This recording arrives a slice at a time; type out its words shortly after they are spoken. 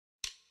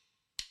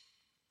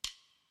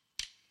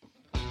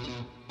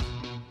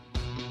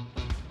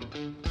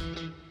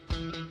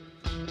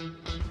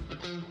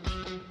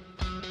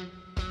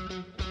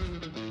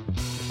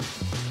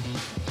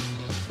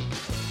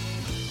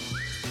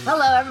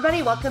Hello,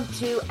 everybody. Welcome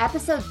to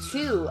episode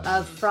 2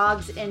 of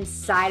Frogs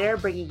Insider,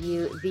 bringing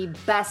you the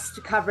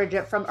best coverage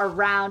from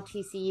around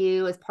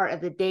TCU as part of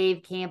the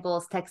Dave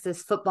Campbell's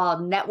Texas Football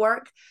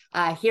Network.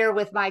 Here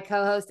with my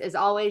co-host, as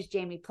always,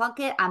 Jamie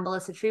Plunkett. I'm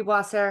Melissa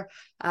Treebwasser.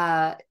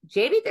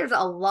 Jamie, there's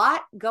a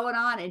lot going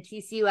on in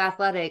TCU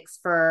athletics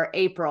for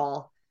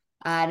April.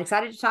 And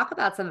excited to talk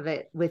about some of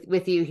it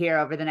with you here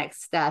over the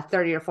next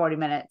 30 or 40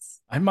 minutes.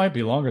 I might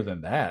be longer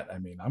than that. I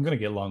mean, I'm going to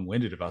get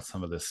long-winded about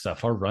some of this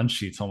stuff. Our run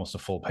sheet's almost a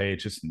full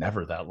page. It's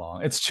never that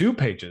long. It's 2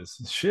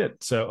 pages.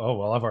 Shit. So,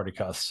 well, I've already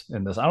cussed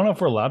in this. I don't know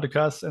if we're allowed to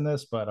cuss in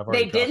this, but I've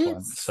already They cussed didn't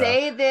one. So,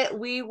 say that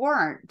we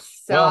weren't.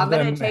 So well, I'm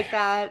going to then take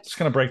that. just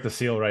going to break the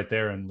seal right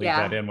there and leave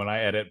that Yeah. in when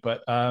I edit.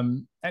 But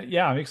and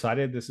yeah, I'm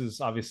excited. This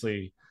is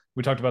obviously,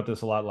 we talked about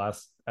this a lot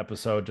last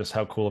episode, just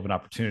how cool of an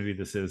opportunity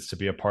this is to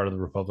be a part of the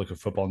Republic of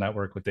Football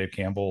Network with Dave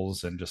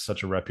Campbell's and just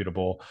such a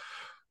reputable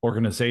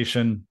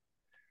organization.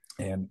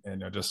 And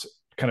just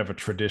kind of a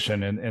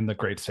tradition in the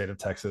great state of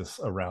Texas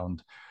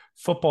around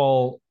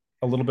football,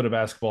 a little bit of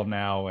basketball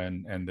now,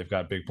 and they've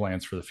got big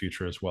plans for the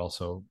future as well.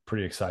 So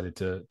pretty excited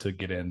to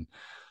get in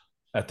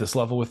at this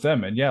level with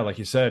them. And yeah, like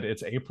you said,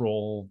 it's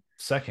April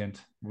 2nd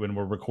when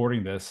we're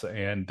recording this,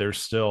 and there's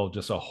still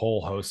just a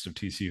whole host of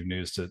TCU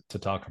news to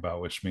talk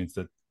about, which means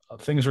that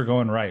things are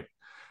going right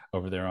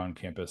over there on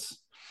campus.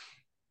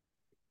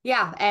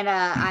 Yeah. And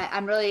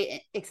I'm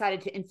really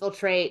excited to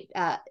infiltrate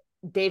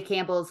Dave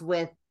Campbell's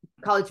with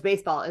college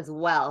baseball as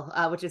well,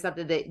 which is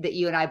something that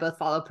you and I both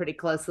follow pretty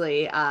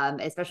closely,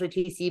 especially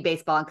TCU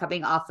baseball, and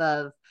coming off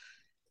of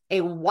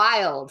a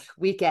wild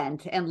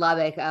weekend in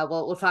Lubbock.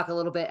 We'll talk a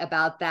little bit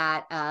about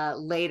that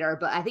later.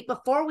 But I think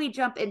before we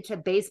jump into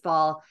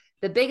baseball,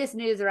 the biggest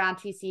news around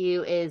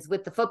TCU is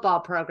with the football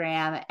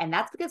program, and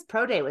that's because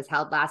Pro Day was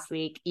held last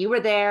week. You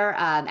were there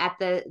at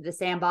the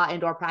Sandball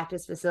indoor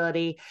practice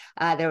facility.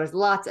 There was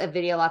lots of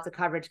video, lots of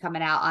coverage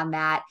coming out on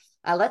that.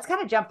 Let's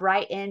kind of jump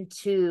right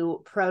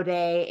into Pro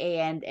Day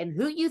and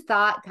who you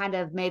thought kind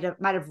of might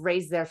have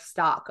raised their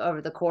stock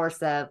over the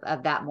course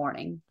of that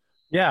morning.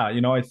 Yeah,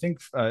 I think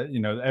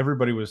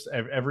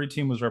every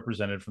team was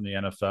represented from the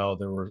NFL.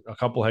 There were a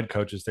couple head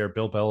coaches there.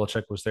 Bill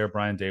Belichick was there.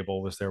 Brian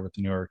Dable was there with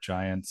the New York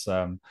Giants.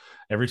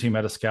 Every team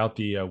had a scout.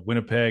 The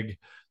Winnipeg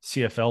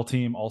CFL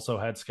team also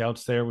had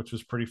scouts there, which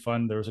was pretty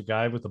fun. There was a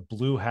guy with a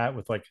blue hat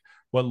with like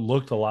what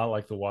looked a lot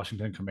like the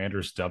Washington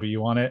Commanders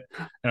W on it,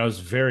 and I was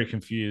very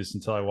confused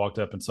until I walked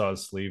up and saw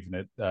his sleeve, and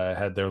it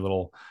had their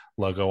little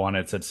logo on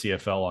it. It said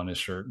CFL on his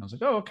shirt, and I was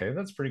like, "Oh, okay,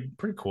 that's pretty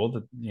cool."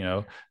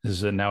 That this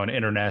is now an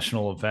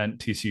international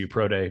event, TCU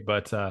Pro Day.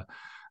 But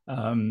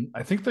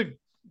I think the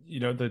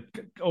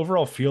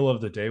overall feel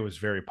of the day was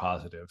very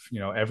positive.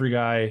 Every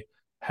guy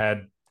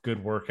had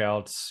good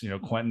workouts.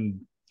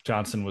 Quentin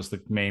Johnson was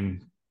the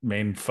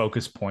main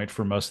focus point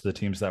for most of the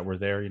teams that were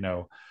there.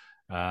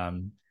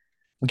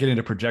 Get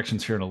into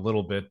projections here in a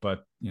little bit,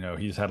 but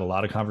he's had a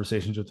lot of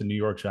conversations with the New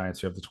York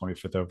Giants, who have the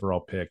 25th overall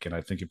pick, and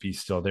I think if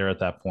he's still there at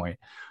that point,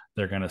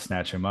 they're going to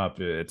snatch him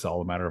up. It's all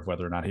a matter of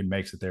whether or not he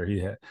makes it there.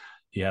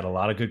 He had a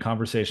lot of good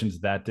conversations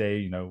that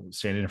day,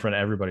 standing in front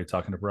of everybody,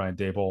 talking to Brian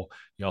Dable.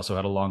 He also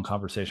had a long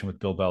conversation with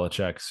Bill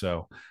Belichick.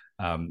 So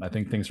I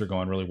think things are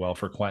going really well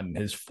for Quentin.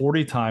 His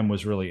 40 time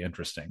was really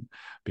interesting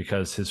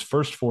because his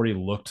first 40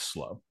 looked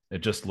slow. It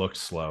just looked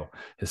slow.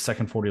 His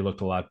second 40 looked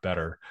a lot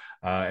better.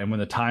 And when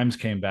the times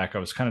came back, I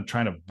was kind of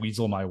trying to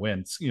weasel my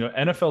wins.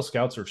 NFL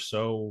scouts are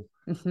so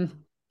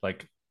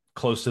like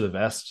close to the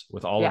vest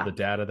with all of the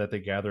data that they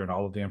gather and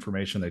all of the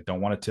information. They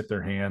don't want to tip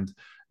their hand.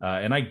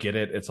 And I get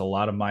it. It's a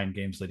lot of mind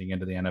games leading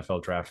into the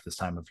NFL draft this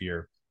time of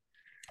year.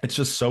 It's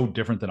just so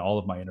different than all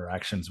of my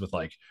interactions with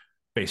like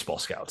baseball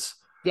scouts.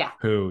 Yeah.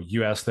 Who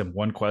you ask them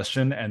one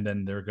question and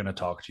then they're going to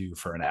talk to you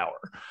for an hour.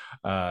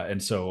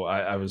 And so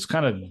I was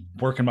kind of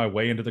working my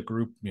way into the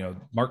group.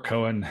 Mark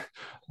Cohen,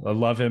 I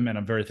love him and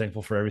I'm very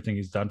thankful for everything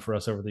he's done for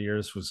us over the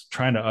years, was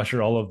trying to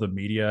usher all of the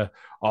media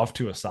off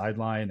to a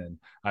sideline. And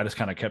I just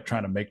kind of kept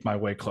trying to make my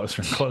way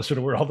closer and closer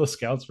to where all the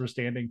scouts were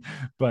standing.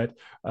 But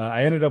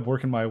I ended up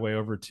working my way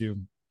over to,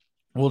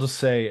 we'll just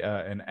say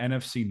an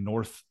NFC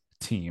North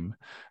team.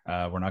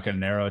 We're not going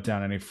to narrow it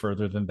down any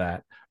further than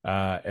that.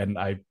 And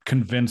I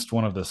convinced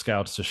one of the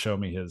scouts to show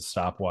me his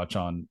stopwatch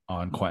on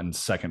Quentin's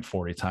second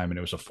 40 time, and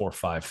it was a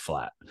 4.5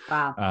 flat.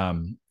 Wow.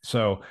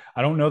 So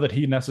I don't know that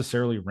he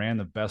necessarily ran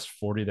the best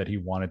 40 that he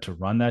wanted to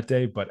run that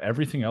day, but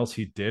everything else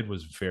he did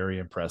was very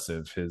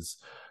impressive. His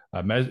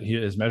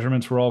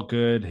measurements were all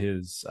good.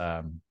 His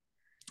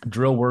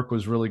drill work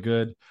was really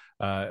good.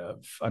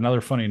 Another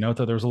funny note,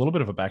 though, there was a little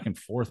bit of a back and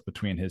forth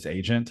between his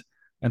agent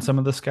and some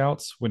of the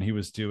scouts when he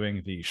was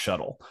doing the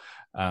shuttle,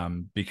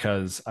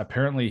 because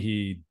apparently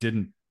he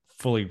didn't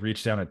fully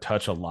reach down and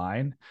touch a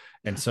line.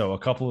 And so a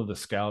couple of the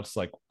scouts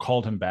like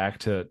called him back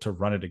to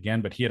run it again,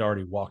 but he had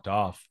already walked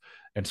off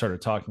and started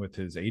talking with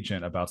his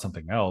agent about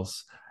something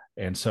else.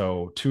 And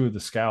so 2 of the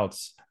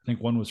scouts, I think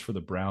one was for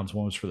the Browns,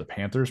 one was for the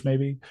Panthers,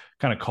 maybe,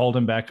 kind of called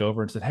him back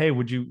over and said, "Hey,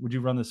 would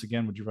you run this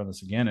again? Would you run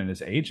this again?" And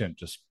his agent,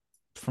 just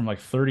from like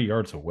 30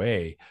 yards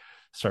away,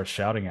 starts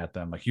shouting at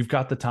them like, "You've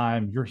got the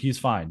time. He's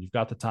fine. You've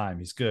got the time.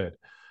 He's good."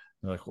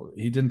 They're like, well,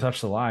 he didn't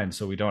touch the line,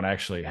 so we don't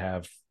actually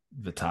have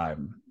the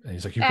time. And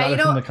he's like, you've Yeah, got you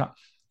it from know, the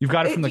you've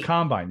got it from the it,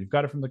 combine. You've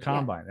got it from the yeah,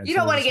 combine. And you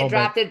so don't there's want to this get whole bit.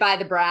 drafted by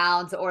the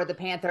Browns or the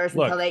Panthers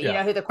until Look, they,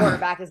 yeah, who the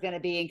quarterback is going to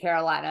be in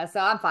Carolina. So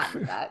I'm fine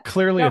with that.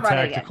 clearly No a running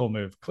again. tactical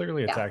move.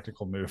 Clearly a Yeah.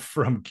 tactical move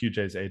from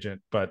QJ's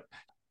agent, but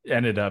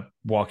ended up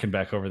walking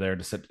back over there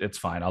and said, it's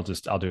fine. I'll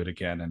do it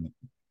again. And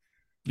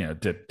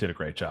did a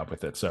great job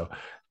with it. So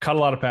caught a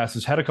lot of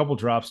passes, had a couple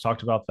drops,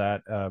 talked about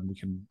that.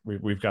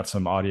 We've got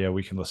some audio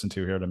we can listen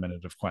to here in a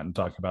minute of Quentin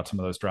talking about some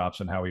of those drops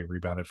and how he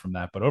rebounded from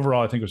that. But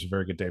overall, I think it was a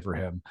very good day for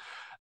him.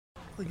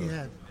 I think he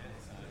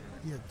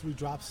had 3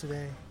 drops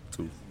today.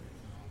 2.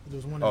 There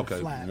was one Okay,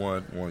 flat.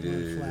 one,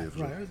 yeah, flat.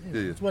 sure. Right.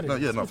 Yeah. It's what it No,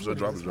 is. yeah, no, It's for sure, what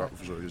drop it is is, drop, right.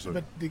 for sure, yes, sir.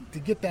 But to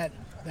get that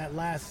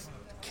last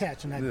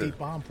catch and that deep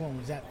bomb point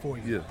was that for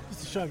you. Yeah.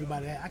 Just to show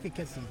everybody that I could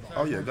catch these balls.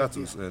 Oh yeah, got to,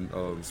 and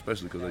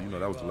especially because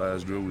that was the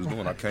last drill we was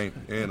doing. I came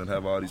in and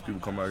have all these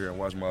people come out here and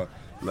watch my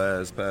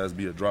last pass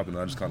be a drop, and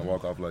I just kind of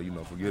walk off like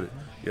forget it.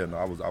 Yeah, no,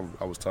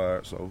 I was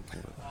tired, so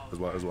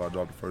that's why I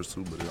dropped the first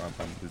 2. But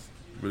there's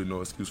really no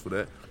excuse for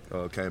that.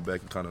 Came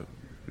back and kind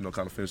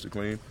of finished it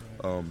clean.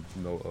 All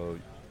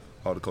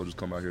the coaches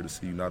come out here to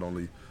see you not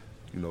only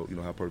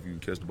how perfect you can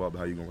catch the ball, but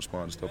how you gonna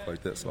respond and stuff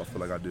like that. So I feel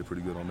like I did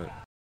pretty good on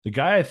that. The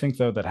guy I think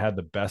though that had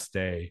the best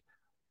day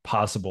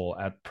possible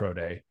at Pro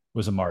Day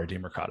was Amari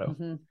DiMercato.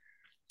 Mm-hmm.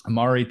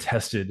 Amari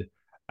tested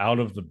out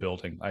of the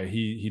building.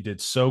 He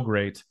did so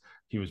great.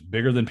 He was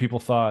bigger than people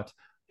thought.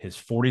 His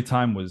 40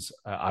 time was,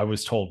 I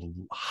was told,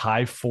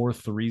 high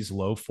 4.3s,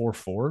 low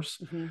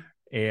 4.4s. Mm-hmm.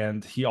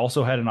 And he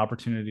also had an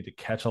opportunity to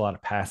catch a lot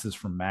of passes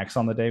from Max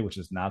on the day, which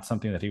is not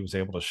something that he was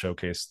able to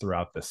showcase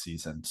throughout the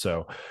season.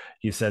 So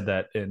he said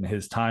that in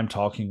his time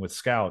talking with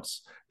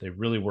scouts, they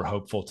really were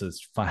hopeful to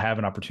have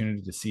an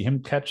opportunity to see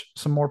him catch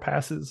some more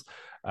passes.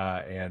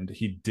 And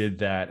he did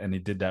that, and he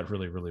did that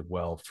really, really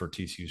well for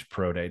TCU's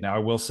Pro Day. Now, I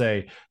will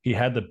say he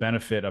had the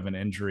benefit of an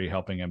injury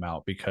helping him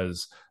out,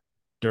 because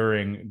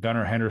during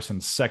Gunnar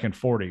Henderson's second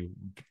 40,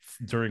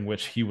 during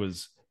which he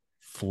was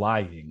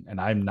flying, and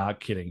I'm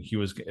not kidding,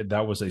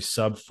 that was a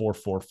sub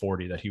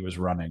 4.440 that he was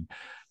running,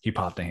 he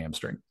popped a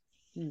hamstring.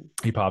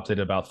 He popped it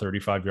about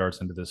 35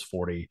 yards into this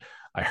 40.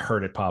 I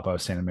heard it pop. I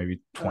was standing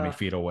maybe 20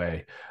 feet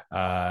away,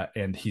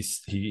 and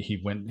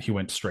he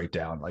went straight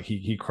down. Like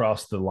he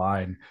crossed the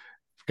line,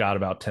 got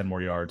about 10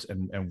 more yards,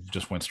 and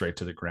just went straight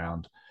to the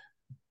ground.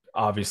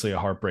 Obviously a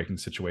heartbreaking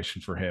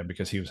situation for him,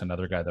 because he was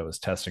another guy that was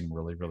testing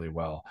really, really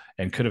well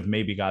and could have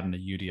maybe gotten a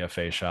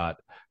UDFA shot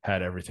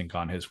had everything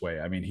gone his way.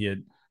 I mean, he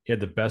had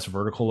the best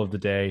vertical of the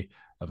day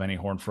of any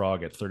Horned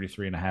Frog at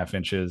 33.5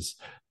 inches.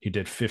 He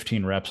did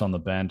 15 reps on the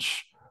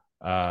bench.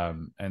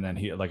 And then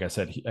like I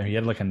said, he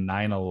had like a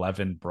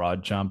 9.11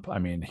 broad jump. I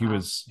mean, he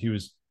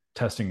was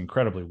testing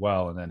incredibly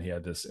well, and then he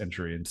had this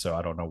injury. And so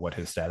I don't know what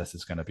his status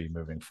is going to be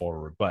moving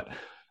forward, but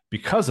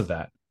because of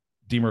that,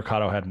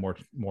 DiMercato had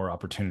more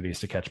opportunities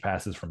to catch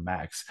passes from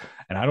Max,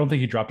 and I don't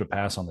think he dropped a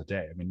pass on the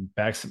day. I mean,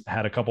 Max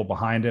had a couple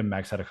behind him.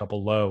 Max had a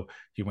couple low.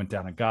 He went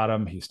down and got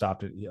him. He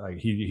stopped it. Like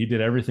he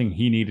did everything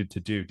he needed to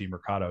do.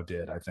 DiMercato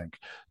did, I think,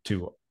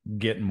 to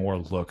get more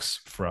looks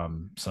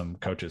from some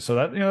coaches. So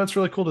that's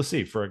really cool to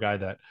see for a guy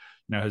that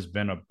has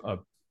been a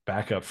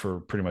backup for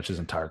pretty much his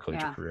entire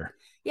collegiate career.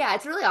 Yeah,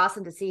 it's really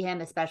awesome to see him,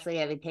 especially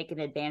having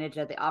taken advantage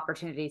of the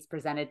opportunities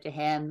presented to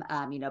him,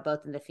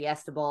 both in the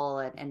Fiesta Bowl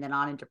and then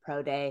on into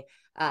Pro Day.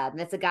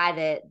 That's a guy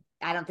that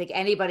I don't think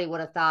anybody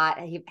would have thought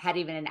he had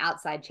even an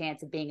outside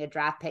chance of being a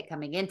draft pick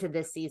coming into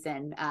this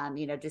season,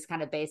 just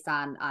kind of based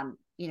on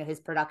his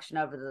production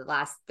over the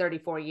last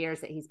 34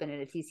 years that he's been in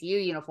a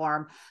TCU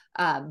uniform.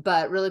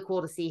 But really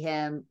cool to see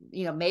him,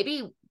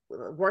 maybe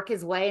work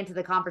his way into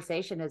the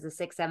conversation as a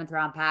 6th, 7th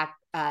round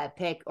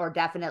pick, or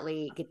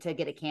definitely get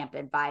a camp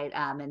invite.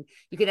 And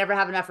you can never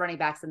have enough running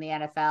backs in the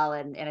NFL.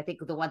 And I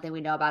think the one thing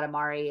we know about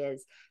Amari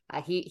is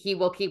he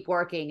will keep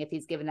working if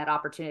he's given that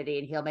opportunity,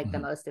 and he'll make the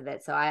most of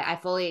it. So I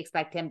fully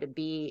expect him to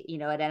be,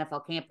 at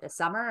NFL camp this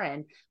summer,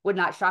 and would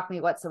not shock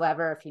me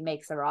whatsoever if he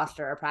makes a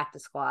roster or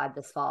practice squad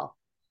this fall.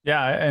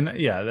 Yeah. And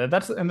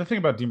that's the thing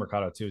about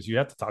DiMercato too, is you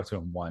have to talk to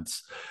him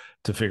once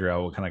to figure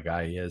out what kind of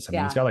guy he is. I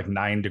mean, he's got like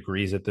 9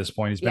 degrees at this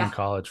point. He's been in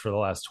college for the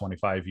last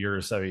 25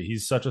 years. I mean,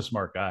 he's such a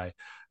smart guy,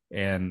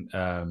 and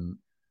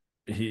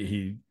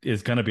he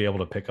is going to be able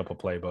to pick up a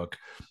playbook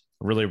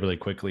really, really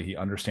quickly. He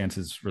understands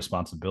his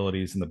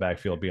responsibilities in the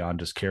backfield beyond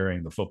just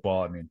carrying the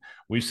football. I mean,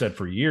 we've said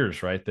for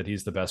years, right, that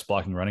he's the best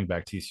blocking running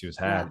back TCU has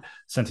had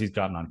since he's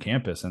gotten on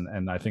campus.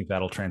 And I think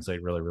that'll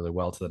translate really, really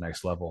well to the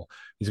next level.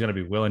 He's going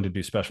to be willing to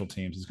do special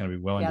teams. He's going to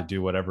be willing to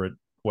do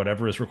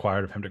whatever is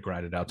required of him to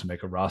grind it out to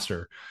make a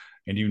roster.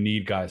 And you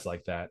need guys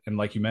like that. And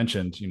like you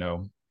mentioned,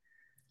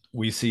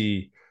 we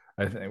see,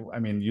 I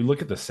mean, you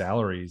look at the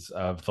salaries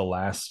of the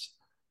last,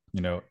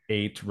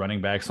 8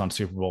 running backs on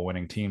Super Bowl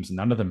winning teams, and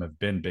none of them have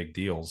been big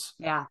deals.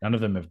 Yeah. None of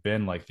them have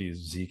been like these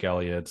Zeke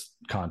Elliott's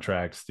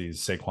contracts,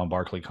 these Saquon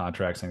Barkley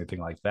contracts,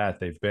 anything like that.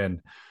 They've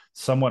been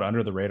somewhat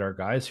under the radar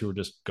guys who are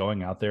just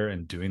going out there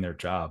and doing their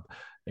job.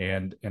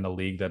 And in a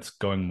league that's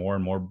going more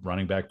and more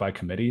running back by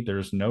committee,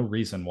 there's no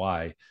reason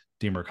why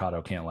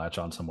DeMercado can't latch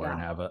on somewhere and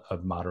have a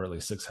moderately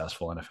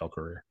successful NFL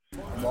career.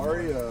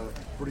 Mari,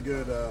 pretty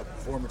good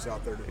performance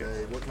out there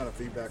today. What kind of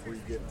feedback were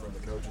you getting from the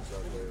coaches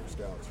out there,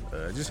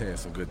 scouts? Just hearing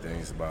some good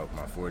things about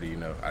my 40. You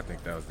know, I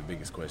think that was the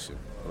biggest question.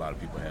 A lot of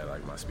people had,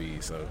 like, my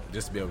speed. So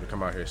just to be able to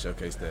come out here and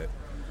showcase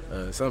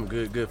that,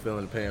 something good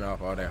feeling paying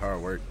off all that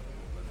hard work.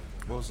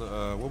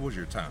 What was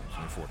your time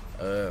in 40?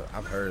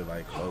 I've heard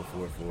like low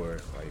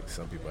 4.4, like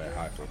some people at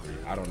high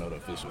 4.3. I don't know the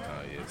official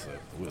time yet, so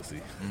we'll see.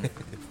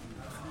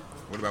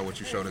 What about what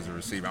you showed as a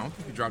receiver? I don't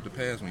think you dropped a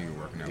pass when you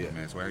were working out with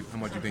man. So how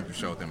much do you think you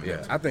showed them?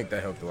 I think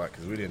that helped a lot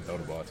because we didn't throw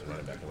the ball to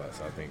running back a lot.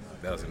 So I think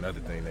that was another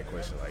thing, that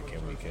question, like,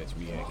 can we catch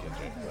me and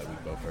Kendrick? Like, we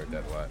both heard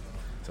that a lot.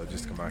 So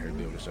just to come out here and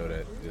be able to show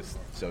that, just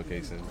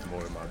showcasing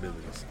more of my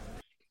abilities.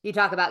 You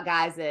talk about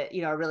guys that,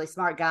 are really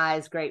smart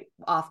guys, great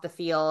off the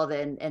field,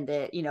 and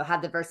that,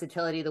 have the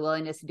versatility, the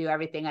willingness to do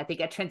everything. I think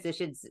it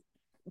transitions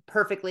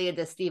perfectly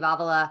into Steve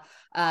Avila.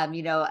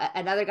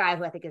 Another guy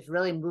who I think has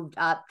really moved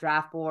up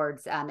draft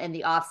boards in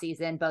the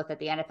offseason, both at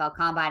the NFL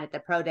Combine, at the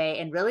Pro Day,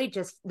 and really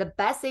just the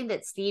best thing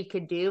that Steve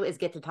could do is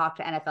get to talk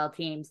to NFL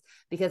teams,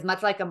 because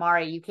much like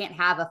Amari, you can't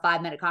have a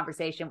 5-minute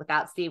conversation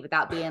without Steve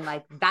without being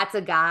like, that's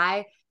a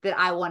guy that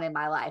I want in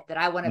my life, that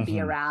I want to be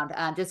around,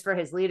 just for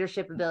his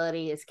leadership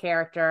ability, his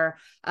character,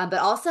 but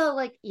also,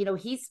 like,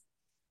 he's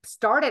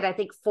started, I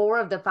think, 4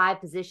 of the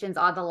 5 positions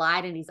on the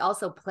line, and he's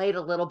also played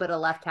a little bit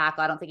of left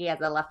tackle. I don't think he has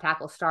a left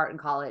tackle start in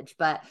college,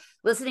 but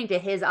listening to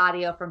his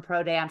audio from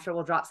Pro Day, I'm sure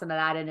we'll drop some of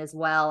that in as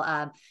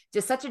well.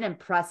 Just such an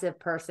impressive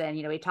person.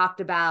 He talked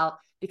about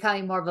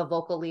becoming more of a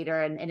vocal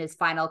leader in his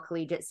final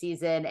collegiate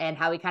season, and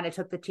how he kind of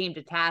took the team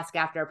to task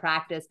after a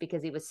practice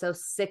because he was so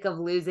sick of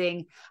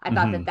losing. I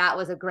thought that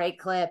was a great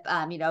clip.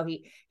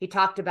 He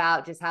talked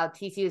about just how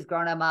TCU has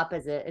grown him up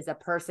as a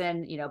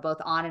person, both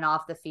on and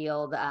off the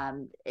field,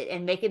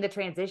 and making the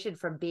transition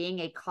from being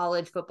a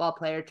college football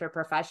player to a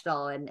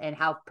professional, and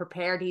how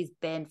prepared he's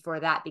been for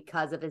that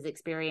because of his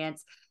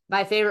experience.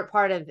 My favorite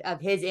part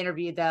of his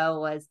interview, though,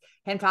 was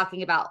him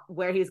talking about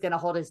where he was going to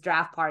hold his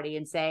draft party,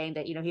 and saying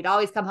that, he'd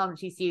always come home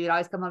to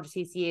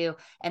TCU,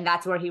 and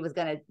that's where he was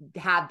going to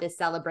have this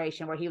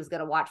celebration, where he was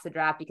going to watch the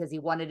draft, because he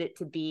wanted it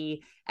to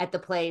be at the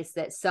place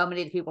that so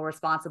many of the people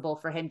responsible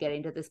for him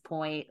getting to this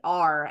point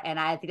are. And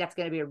I think that's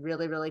going to be a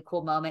really, really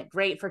cool moment.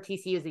 Great for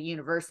TCU as a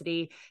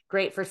university,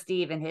 great for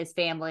Steve and his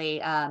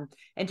family, and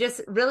just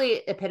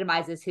really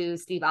epitomizes who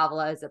Steve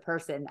Avila is as a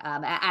person.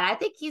 And I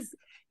think he's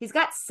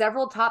got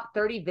several top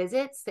 30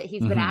 visits that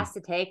he's been asked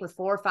to take with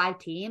 4 or 5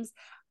 teams.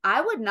 I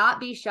would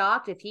not be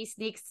shocked if he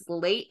sneaks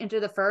late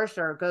into the first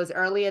or goes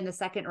early in the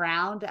second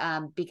round,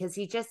 because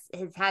he just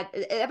has had,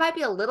 it might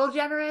be a little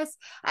generous.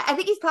 I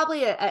think he's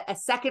probably a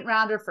second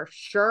rounder for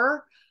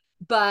sure.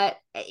 But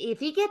if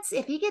he gets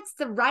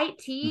the right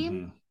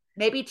team,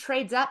 maybe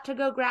trades up to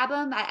go grab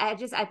him. I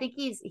think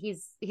he's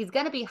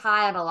going to be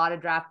high on a lot of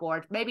draft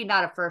boards. Maybe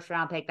not a first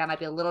round pick. That might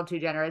be a little too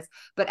generous,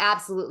 but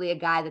absolutely a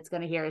guy that's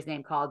going to hear his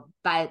name called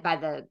by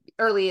the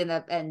early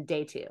in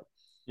day 2.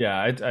 Yeah,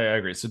 I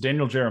agree. So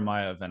Daniel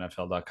Jeremiah of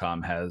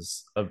NFL.com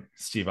has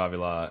Steve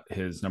Avila,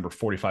 his number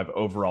 45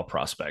 overall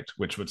prospect,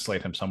 which would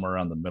slate him somewhere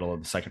around the middle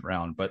of the second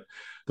round. But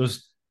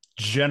those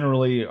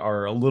generally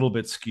are a little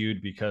bit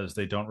skewed because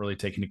they don't really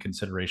take into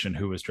consideration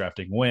who is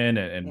drafting when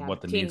and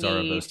what the needs are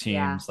of those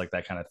teams, like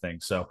that kind of thing.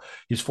 So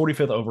he's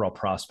 45th overall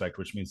prospect,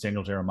 which means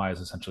Daniel Jeremiah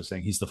is essentially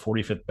saying he's the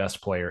 45th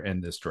best player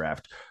in this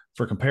draft.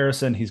 For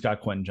comparison, he's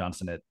got Quentin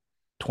Johnson at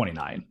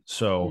 29.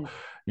 So,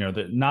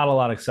 not a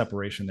lot of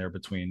separation there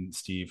between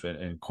Steve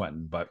and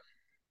Quentin. But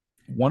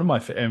one of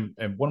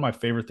my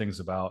favorite things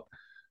about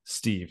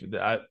Steve,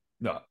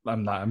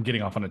 I'm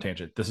getting off on a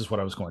tangent. This is what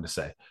I was going to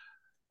say.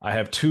 I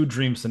have 2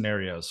 dream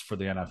scenarios for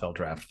the NFL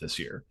draft this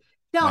year.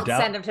 Don't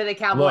send him to the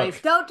Cowboys.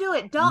 Don't do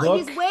it.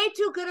 He's way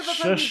too good of a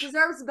player. He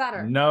deserves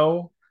better.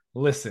 No,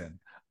 listen.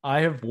 I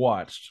have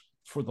watched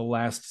for the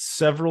last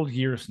several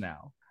years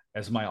now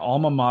as my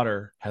alma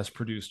mater has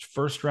produced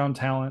first-round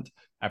talent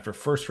after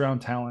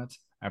first-round talent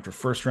after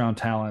first-round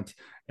talent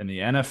in the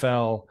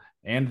NFL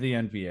and the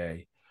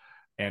NBA.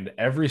 And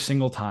every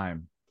single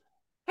time,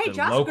 hey,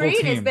 Josh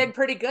Green has been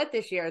pretty good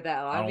this year, though.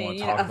 I don't want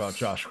to talk about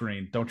Josh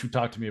Green. Don't you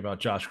talk to me about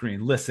Josh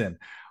Green. Listen,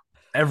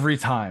 every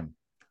time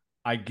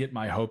I get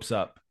my hopes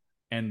up,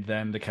 and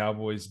then the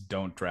Cowboys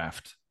don't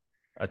draft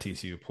a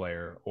TCU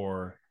player,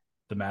 or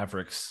the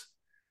Mavericks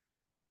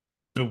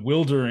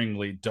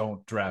bewilderingly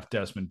don't draft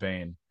Desmond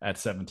Bain at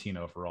 17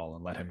 overall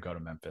and let him go to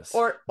Memphis.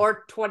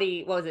 Or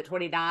 20, what was it,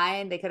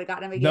 29? They could have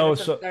gotten him again. No,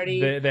 so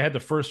 30. They had the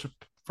first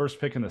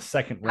pick in the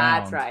second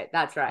round.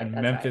 That's right. And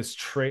Memphis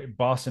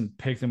Boston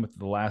picked him with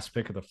the last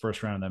pick of the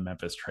first round, and then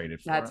Memphis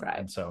traded for him. That's right.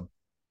 And so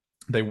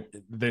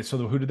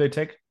who did they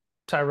take?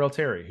 Tyrell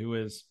Terry, who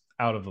is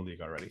out of the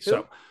league already. Who?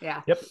 So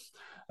yeah. Yep.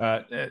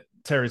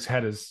 Terry's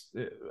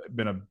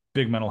been a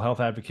big mental health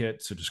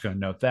advocate, so just going to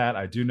note that.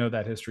 I do know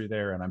that history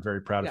there, and I'm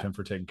very proud of him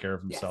for taking care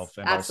of himself. Yes,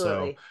 and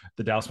absolutely. Also,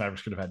 the Dallas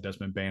Mavericks could have had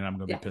Desmond Bain. I'm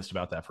going to be pissed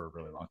about that for a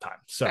really long time.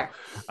 So,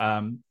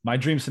 Fair. my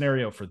dream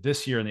scenario for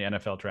this year in the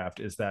NFL draft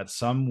is that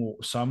some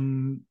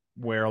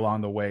where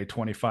along the way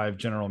 25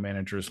 general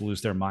managers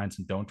lose their minds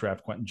and don't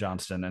draft Quentin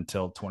Johnston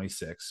until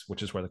 26,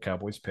 which is where the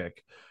Cowboys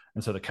pick.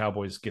 And so the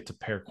Cowboys get to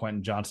pair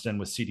Quentin Johnston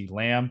with CeeDee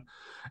Lamb,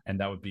 and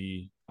that would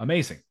be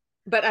amazing.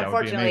 But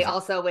unfortunately,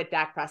 also with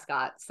Dak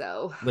Prescott.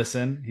 So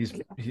listen,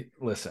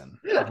 listen.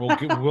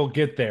 We'll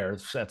get there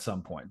at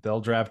some point. They'll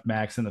draft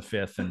Max in the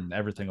 5th, and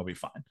everything will be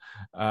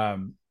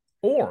fine.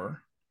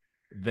 Or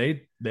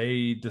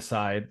they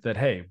decide that,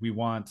 hey, we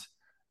want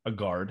a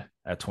guard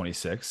at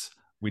 26.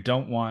 We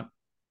don't want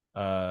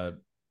a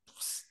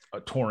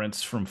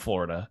Torrance from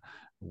Florida.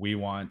 We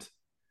want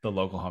the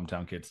local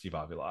hometown kid, Steve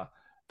Avila.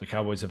 The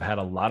Cowboys have had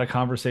a lot of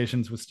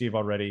conversations with Steve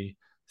already.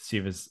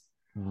 Steve has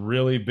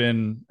really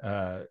been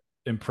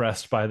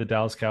impressed by the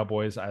Dallas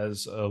Cowboys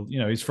as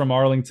he's from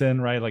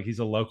Arlington, right? Like, he's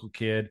a local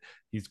kid.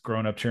 He's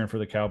grown up cheering for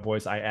the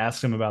Cowboys. I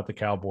asked him about the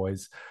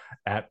Cowboys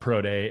at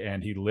Pro Day,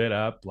 and he lit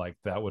up. Like,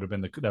 that would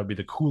be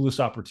the coolest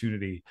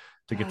opportunity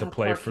to get to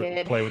play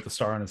with the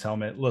star on his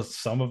helmet. Listen,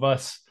 some of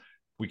us,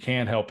 we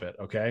can't help it.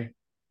 Okay.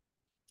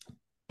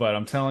 But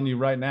I'm telling you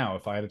right now,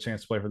 if I had a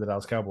chance to play for the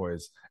Dallas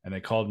Cowboys and they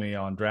called me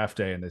on draft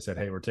day and they said,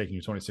 hey, we're taking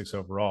you 26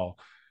 overall,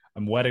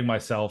 I'm wetting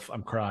myself,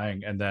 I'm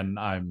crying, and then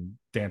I'm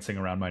dancing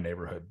around my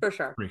neighborhood. For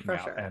sure. Freaking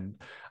out. And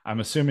I'm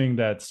assuming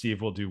that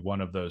Steve will do one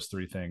of those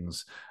 3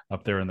 things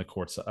up there in the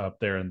courts, up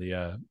there in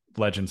the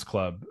Legends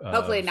Club.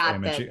 Hopefully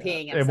not the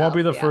peeing himself. It won't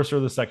be the first or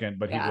the second,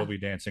 but he will be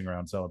dancing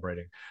around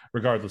celebrating,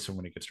 regardless of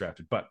when he gets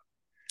drafted. But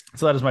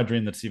so that is my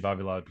dream, that Steve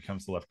Avila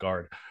becomes the left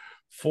guard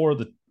for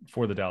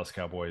the Dallas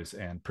Cowboys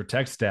and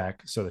protects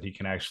Dak so that he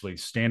can actually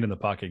stand in the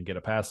pocket and get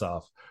a pass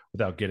off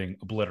without getting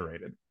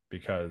obliterated.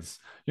 Because,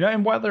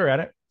 and while they're at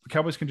it, the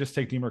Cowboys can just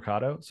take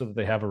DeMercado so that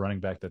they have a running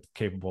back that's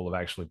capable of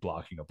actually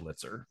blocking a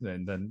blitzer.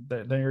 And then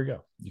there you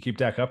go. You keep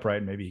Dak upright,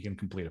 and maybe he can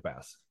complete a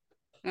pass.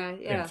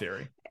 In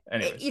theory.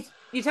 Anyways.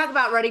 You talk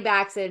about running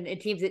backs and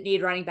teams that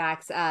need running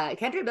backs.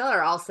 Kendra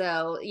Miller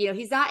also,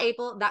 he's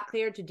not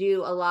cleared to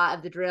do a lot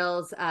of the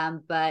drills,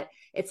 but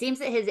it seems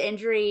that his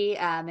injury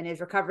and his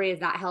recovery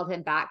has not held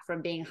him back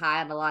from being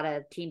high on a lot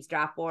of teams'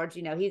 draft boards.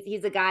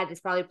 He's a guy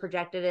that's probably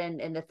projected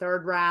in the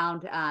 3rd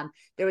round.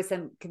 There was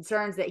some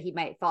concerns that he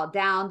might fall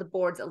down the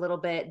boards a little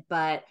bit,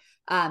 but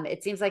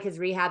it seems like his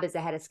rehab is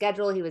ahead of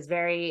schedule. He was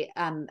very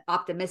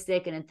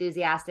optimistic and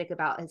enthusiastic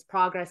about his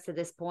progress to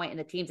this point and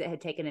the teams that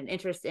had taken an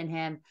interest in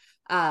him.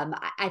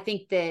 I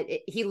think that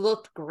he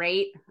looked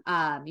great.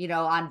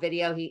 On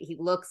video, he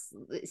looks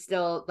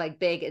still like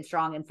big and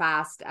strong and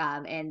fast.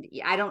 And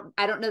I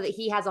don't know that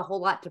he has a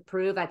whole lot to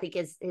prove. I think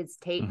his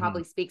tape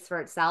probably speaks for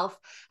itself.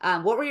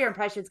 What were your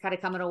impressions kind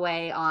of coming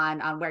away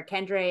on where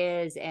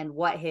Kendra is and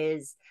what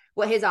his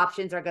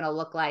options are going to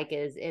look like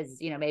is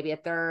maybe a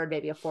 3rd,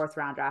 maybe a 4th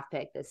round draft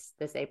pick this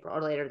April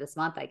or later this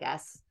month, I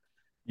guess.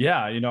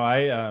 Yeah.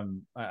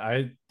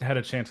 I had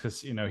a chance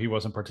because, he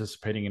wasn't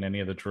participating in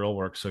any of the drill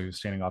work. So he was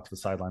standing off to the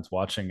sidelines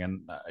watching.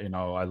 And,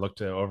 I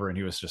looked over and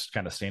he was just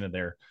kind of standing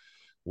there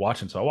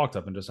watching. So I walked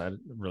up and just had a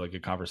really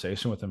good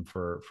conversation with him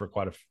for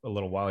quite a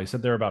little while. He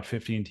said there are about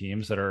 15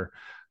 teams that are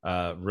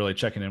really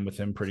checking in with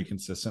him pretty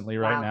consistently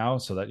right now.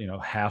 So that,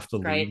 half the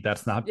league,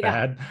 that's not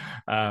bad,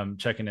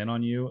 checking in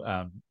on you.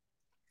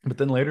 But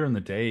then later in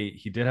the day,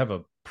 he did have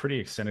a pretty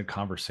extended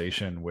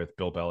conversation with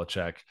Bill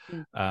Belichick.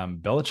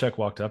 Belichick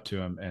walked up to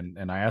him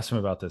and I asked him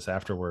about this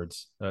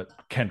afterwards.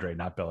 Kendra,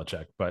 not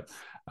Belichick, but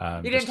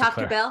you didn't talk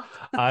to Bill.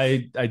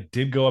 I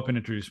did go up and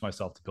introduce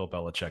myself to Bill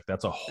Belichick.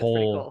 That's a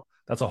whole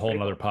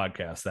nother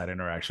podcast. That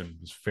interaction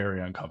was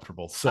very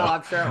uncomfortable. So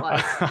I'm sure it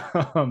was.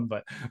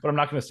 but I'm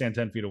not going to stand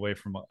 10 feet away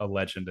from a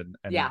legend. And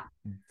yeah,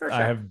 for sure.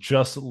 I have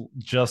just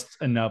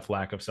enough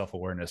lack of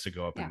self-awareness to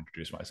go up and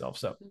introduce myself.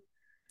 So.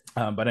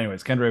 But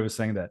anyways, Kendra was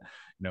saying that,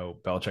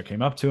 Belichick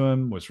came up to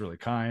him, was really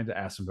kind,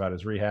 asked him about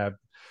his rehab,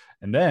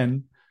 and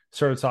then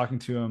started talking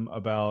to him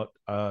about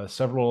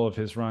several of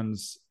his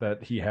runs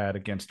that he had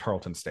against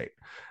Tarleton State.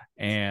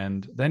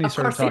 And then he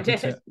started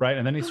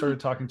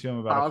talking to him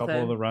about a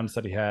couple of the runs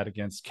that he had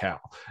against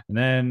Cal, and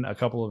then a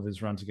couple of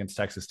his runs against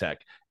Texas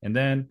Tech.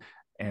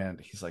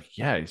 And he's like,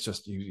 yeah,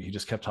 he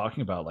just kept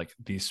talking about like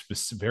these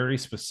very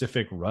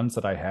specific runs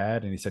that I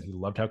had. And he said he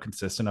loved how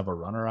consistent of a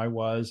runner I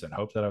was and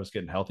hoped that I was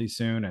getting healthy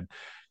soon, and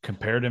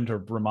compared him to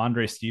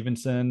Ramondre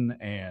Stevenson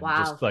and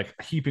just like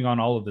heaping on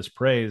all of this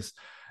praise.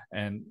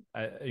 And,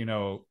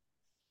 Kendra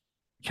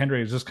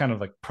is just kind of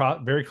like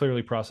very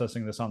clearly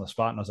processing this on the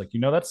spot. And I was like,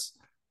 that's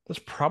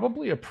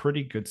probably a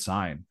pretty good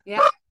sign.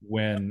 Yeah.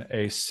 When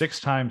a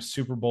 6-time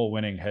Super Bowl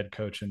winning head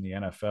coach in the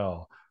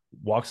NFL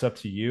walks up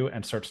to you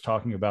and starts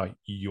talking about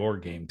your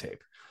game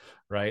tape,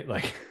 right?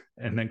 Like,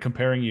 and then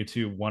comparing you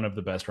to one of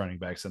the best running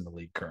backs in the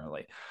league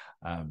currently.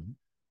 And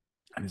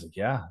he's like,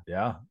 yeah.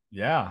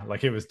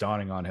 Like, it was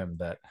dawning on him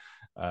that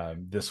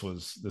this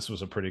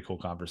was a pretty cool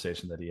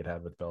conversation that he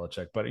had with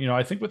Belichick. But,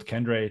 I think with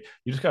Kendra,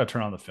 you just got to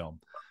turn on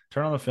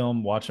the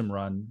film, watch him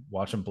run,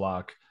 watch him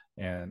block,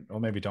 and well,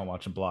 maybe don't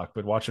watch him block,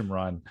 but watch him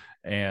run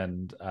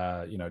and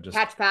just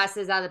Catch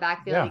passes out of the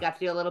backfield. yeah, He got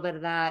to do a little bit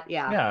of that.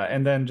 Yeah. yeah,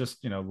 and then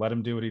just let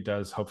him do what he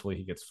does. Hopefully,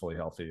 he gets fully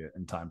healthy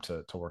in time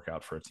to work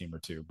out for a team or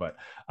two. But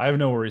I have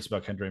no worries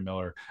about Kendre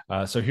Miller.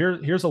 So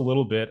here's a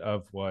little bit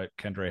of what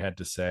Kendre had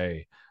to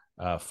say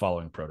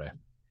following pro day.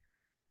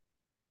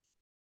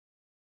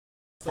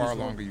 How far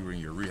along are you in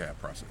your rehab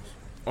process?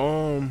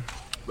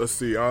 Let's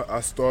see.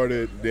 I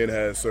started, then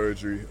had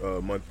surgery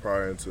a month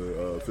prior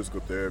into physical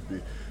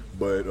therapy,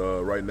 but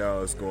right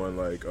now it's going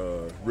like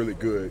really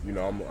good.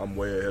 I'm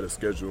way ahead of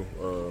schedule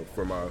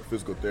for my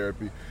physical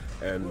therapy,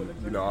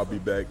 and I'll be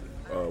back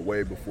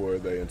way before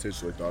they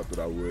intentionally thought that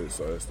I would.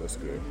 So that's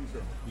good.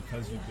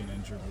 Because you've been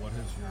injured, what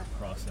has your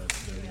process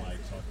been like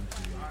talking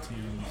to your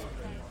teams?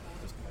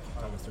 Just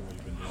talk us through what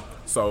you've been doing.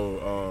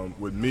 So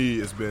with me,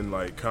 it's been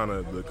like kind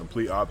of the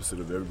complete opposite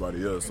of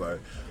everybody else. Like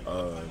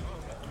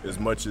as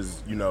much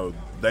as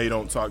they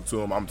don't talk to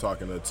them, I'm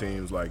talking to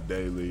teams like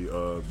daily,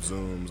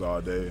 Zooms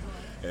all day,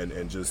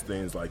 and just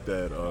things like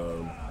that.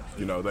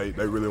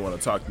 They really want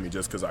to talk to me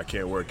just because I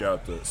can't work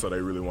out, so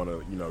they really want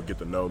to get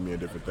to know me and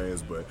different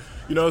things. But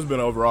it's been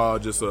overall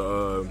just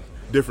a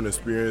different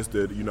experience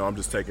that I'm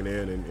just taking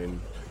in,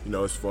 and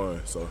it's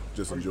fun. So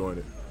just enjoying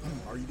it.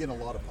 Are you getting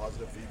a lot of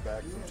positive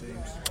feedback from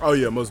teams? Oh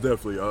yeah, most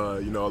definitely.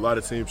 A lot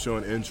of teams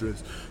showing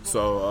interest.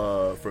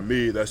 So for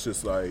me, that's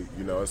just like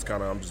it's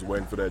kind of I'm just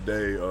waiting for that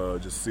day,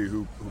 just see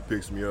who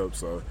picks me up.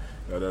 So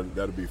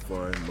that'll be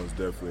fun, most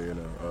definitely, and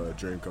a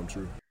dream come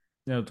true.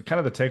 Kind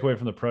of the takeaway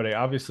from the pro day,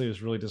 obviously, it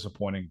was really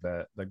disappointing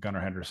that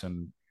Gunnar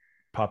Henderson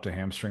popped a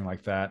hamstring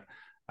like that.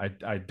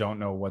 I don't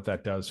know what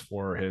that does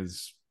for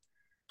his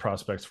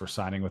prospects for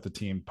signing with the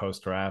team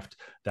post draft.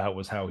 That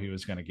was how he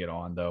was going to get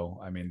on,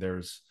 though. I mean,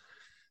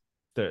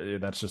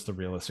 that's just the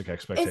realistic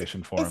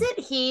expectation for him. Isn't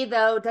he,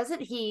 though?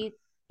 Doesn't he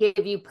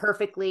give you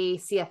perfectly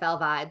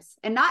CFL vibes,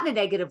 and not in a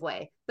negative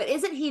way, but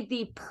isn't he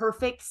the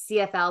perfect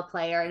CFL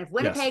player? And if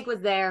Winnipeg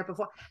was there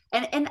before,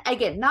 and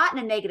again, not in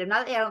a negative,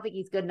 not that I don't think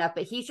he's good enough,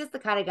 but he's just the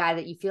kind of guy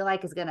that you feel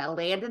like is going to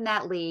land in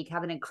that league,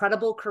 have an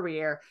incredible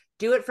career,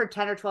 do it for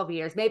 10 or 12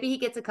 years. Maybe he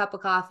gets a cup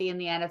of coffee in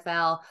the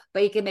NFL,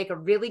 but he can make a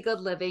really good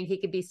living. He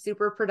can be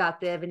super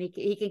productive, and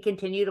he can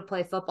continue to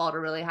play football at a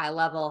really high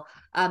level.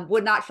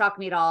 Would not shock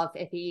me at all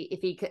if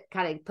he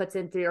kind of puts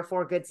in 3 or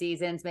 4 good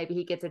seasons. Maybe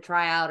he gets a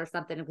tryout or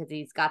something because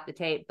he's got the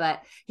tape,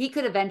 but he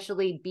could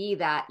eventually be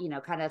that,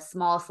 kind of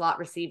small slot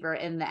receiver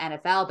in the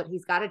NFL, but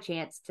he's got a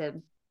chance to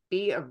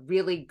be a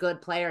really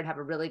good player and have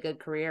a really good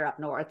career up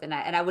north. And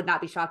I would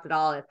not be shocked at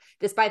all if,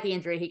 despite the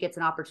injury, he gets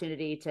an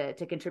opportunity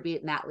to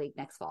contribute in that league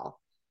next fall.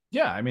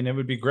 Yeah, I mean, it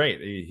would be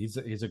great. He's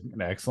an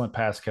excellent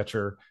pass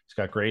catcher. He's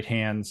got great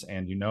hands,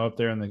 and up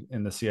there in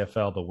the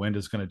CFL, the wind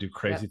is going to do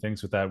crazy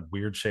things with that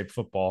weird shaped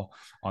football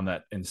on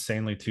that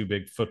insanely too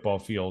big football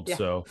field. Yeah.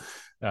 So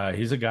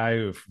he's a guy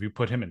who, if you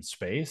put him in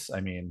space,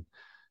 I mean,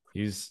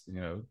 he's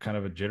kind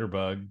of a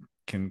jitterbug.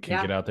 Can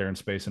get out there in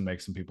space and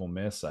make some people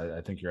miss.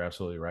 I think you're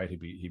absolutely right. He'd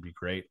be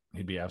great.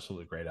 He'd be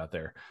absolutely great out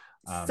there.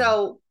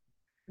 So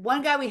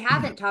one guy we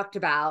haven't talked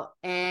about,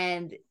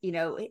 and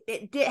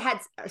it had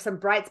some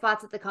bright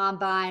spots at the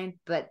combine,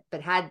 but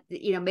had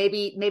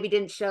maybe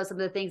didn't show some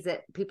of the things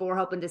that people were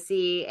hoping to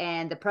see,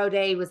 and the pro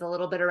day was a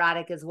little bit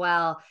erratic as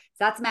well.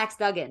 So that's Max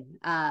Duggan.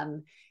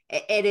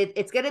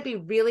 It's going to be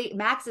really,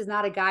 Max is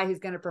not a guy who's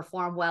going to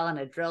perform well in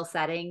a drill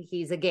setting.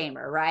 He's a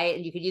gamer, right?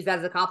 And you could use that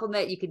as a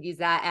compliment. You could use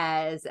that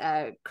as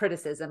a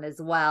criticism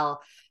as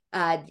well.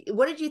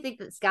 What did you think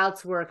that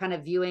scouts were kind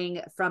of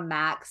viewing from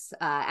Max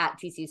at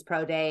TCU's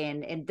pro day?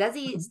 And does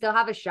he still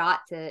have a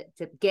shot to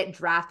get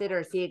drafted, or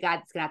is he a guy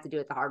that's going to have to do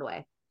it the hard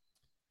way?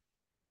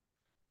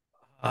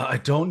 I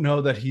don't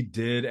know that he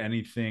did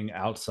anything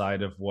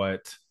outside of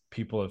what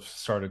people have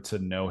started to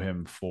know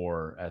him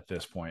for at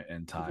this point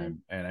in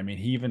time. Mm-hmm. And I mean,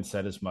 he even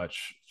said as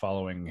much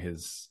following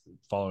his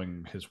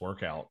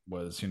workout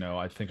was,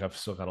 I think I've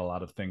still got a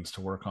lot of things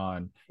to work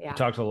on. Yeah. He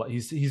talked a lot.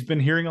 He's been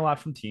hearing a lot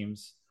from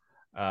teams.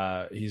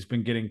 He's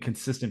been getting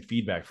consistent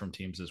feedback from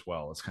teams as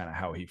well. It's kind of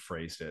how he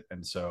phrased it.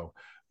 And so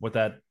what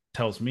that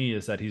tells me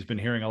is that he's been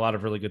hearing a lot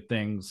of really good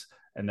things,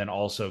 and then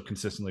also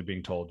consistently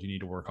being told you need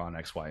to work on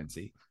X, Y, and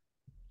Z.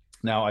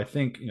 Now, I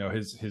think,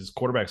 his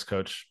quarterbacks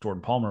coach,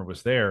 Jordan Palmer,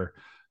 was there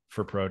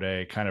for pro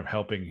day, kind of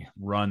helping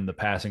run the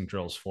passing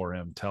drills for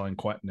him, telling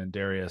Quentin and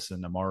Darius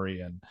and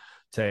Amari and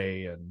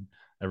Tay and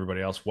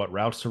everybody else what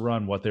routes to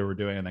run, what they were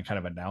doing, and then kind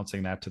of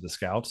announcing that to the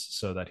scouts,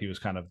 so that he was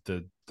kind of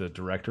the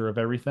director of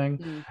everything.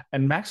 Mm-hmm.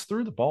 And Max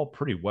threw the ball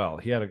pretty well.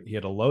 He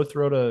had a low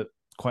throw to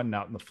Quentin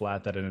out in the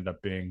flat that ended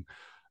up being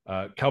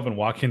Calvin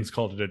Watkins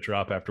called it a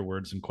drop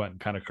afterwards, and Quentin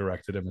kind of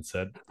corrected him and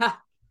said,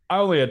 I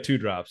only had 2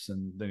 drops.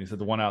 And then he said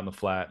the one out in the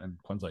flat, and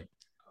Quentin's like,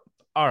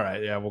 all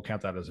right, yeah, we'll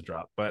count that as a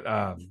drop. But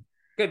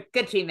good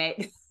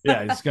teammate.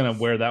 Yeah, he's going to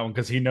wear that one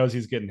because he knows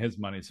he's getting his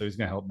money, so he's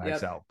going to help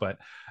Max out. But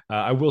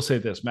I will say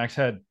this, Max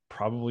had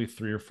probably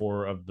 3 or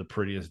 4 of the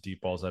prettiest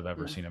deep balls I've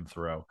ever seen him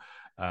throw.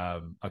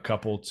 A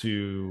couple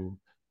to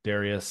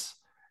Darius,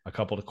 a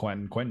couple to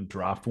Quentin. Quentin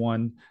dropped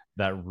one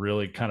that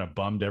really kind of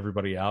bummed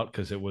everybody out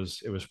because it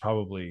was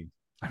probably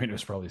I mean, it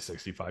was probably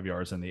 65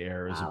 yards in the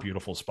air. It was a Wow.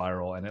 beautiful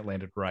spiral, and it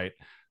landed right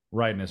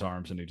in his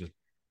arms, and he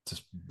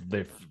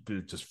they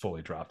just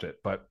fully dropped it.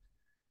 But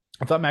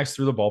I thought Max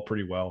threw the ball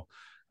pretty well.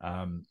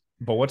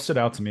 But what stood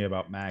out to me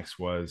about Max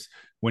was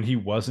when he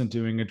wasn't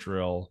doing a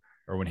drill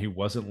or when he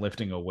wasn't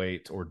lifting a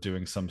weight or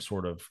doing some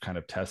sort of kind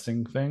of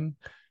testing thing,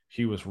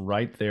 he was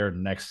right there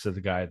next to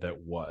the guy that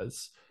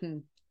was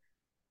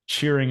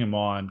cheering him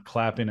on,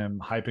 clapping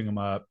him, hyping him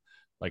up,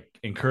 like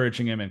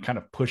encouraging him and kind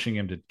of pushing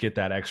him to get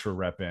that extra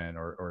rep in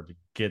or to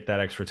get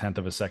that extra tenth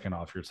of a second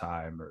off your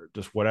time or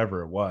just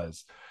whatever it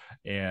was.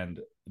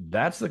 And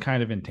that's the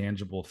kind of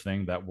intangible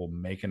thing that will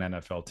make an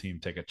NFL team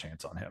take a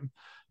chance on him.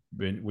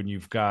 When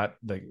you've got,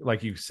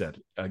 like you said,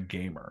 a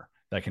gamer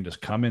that can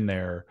just come in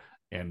there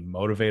and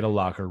motivate a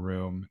locker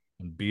room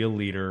and be a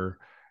leader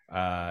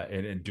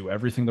and do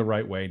everything the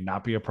right way,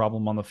 not be a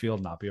problem on the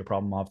field, not be a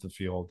problem off the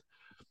field.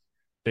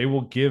 They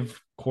will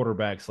give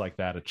quarterbacks like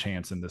that a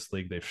chance in this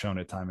league. They've shown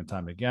it time and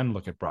time again.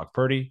 Look at Brock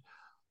Purdy.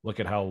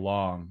 Look at how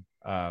long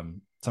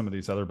some of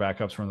these other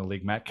backups from the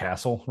league. Matt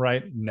Castle,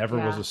 right? Never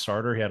was a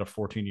starter. He had a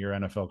 14-year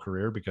NFL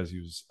career because he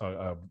was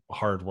a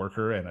hard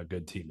worker and a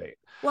good teammate.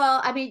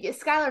 Well, I mean,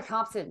 Skylar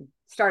Thompson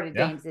started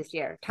games this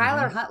year.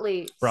 Tyler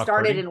Huntley Brock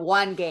started Purdy. and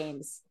won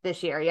games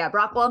this year. Yeah,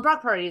 Brock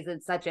Purdy is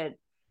in such a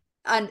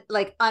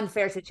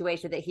unfair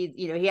situation that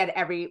he had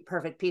every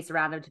perfect piece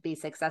around him to be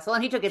successful,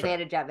 and he took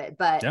advantage of it.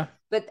 But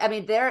I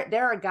mean, there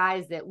are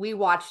guys that we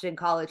watched in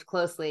college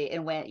closely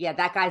and went, yeah,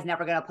 that guy's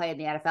never going to play in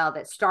the NFL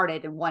that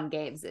started and won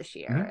games this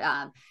year.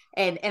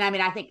 And I mean,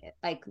 I think,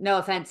 like, no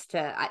offense to,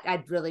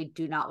 I really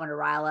do not want to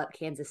rile up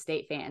Kansas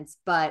State fans,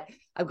 but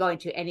I'm going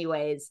to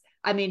anyways.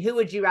 I mean, who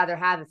would you rather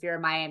have if you're a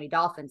Miami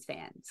Dolphins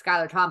fan,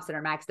 Skylar Thompson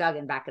or Max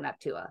Duggan backing up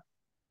Tua?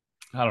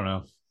 I don't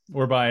know.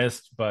 We're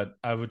biased, but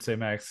I would say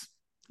Max.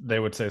 They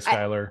would say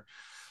Skylar.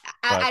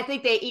 I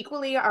think they're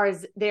equally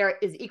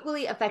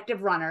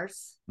effective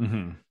runners.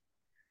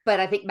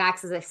 But I think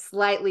Max is a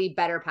slightly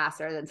better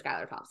passer than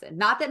Skylar Thompson.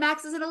 Not that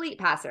Max is an elite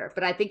passer,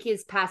 but I think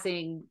his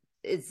passing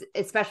is,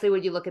 especially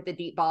when you look at the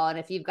deep ball. And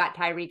if you've got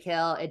Tyreek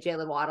Hill and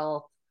Jalen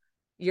Waddle,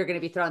 you're going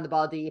to be throwing the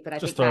ball deep. And I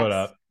just think throw it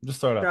up.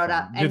 Just throw it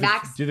up. And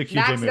Max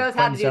knows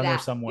how to do down that. There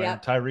somewhere.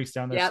 Tyreek's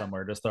down there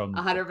somewhere. Just throw him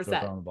 100%.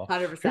 The ball.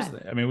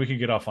 100%. I mean, we could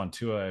get off on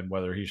Tua and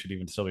whether he should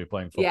even still be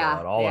playing football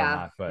at all or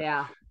not. But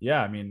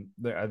I mean,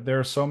 there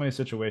are so many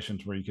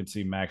situations where you can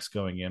see Max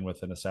going in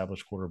with an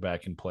established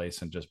quarterback in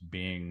place and just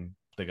being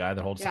the guy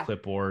that holds the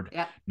clipboard,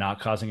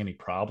 not causing any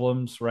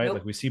problems, right?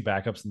 Like we see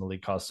backups in the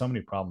league cause so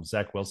many problems.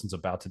 Zach Wilson's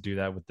about to do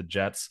that with the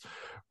Jets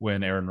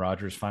when Aaron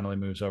Rodgers finally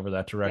moves over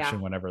that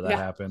direction, whenever that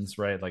happens,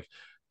 right? Like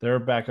there are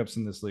backups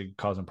in this league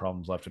causing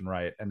problems left and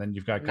right. And then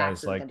you've got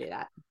guys like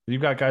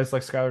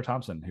Skylar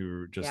Thompson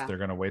who just they're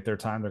going to wait their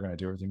time. They're going to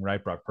do everything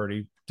right. Brock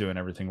Purdy doing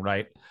everything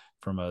right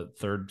from a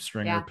third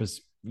stringer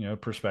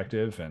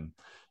perspective. And,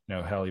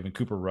 hell, even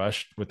Cooper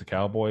Rush with the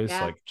Cowboys,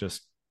 like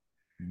just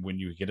when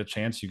you get a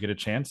chance, you get a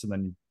chance, and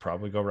then you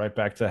probably go right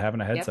back to having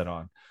a headset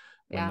on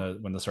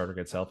when the starter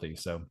gets healthy.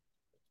 So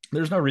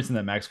there's no reason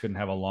that Max couldn't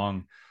have a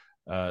long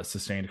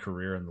sustained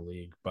career in the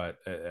league, but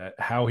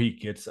how he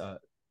gets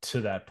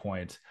to that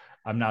point,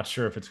 I'm not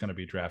sure if it's going to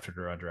be drafted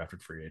or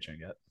undrafted free agent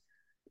yet.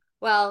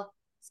 Well,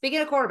 speaking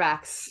of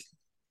quarterbacks,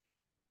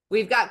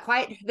 we've got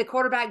quite the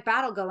quarterback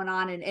battle going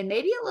on, and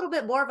maybe a little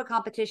bit more of a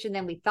competition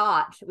than we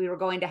thought we were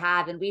going to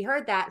have. And we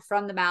heard that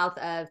from the mouth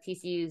of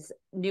TCU's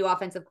new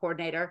offensive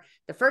coordinator,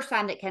 the first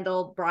time that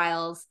Kendall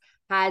Briles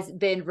has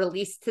been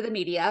released to the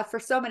media for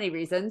so many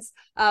reasons.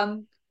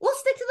 We'll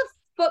stick to the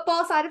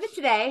football side of it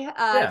today,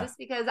 just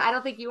because I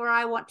don't think you or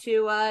I want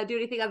to do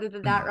anything other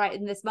than that right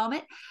in this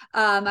moment.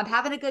 I'm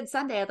having a good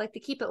Sunday. I'd like to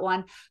keep it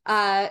one.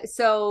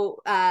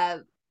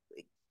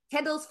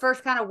 Kendall's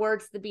first kind of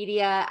words to the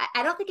media,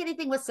 I don't think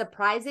anything was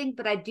surprising,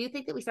 but I do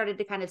think that we started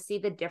to kind of see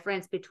the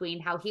difference between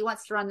how he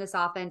wants to run this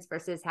offense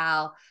versus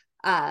how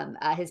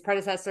his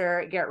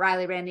predecessor, Garrett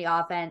Riley, ran the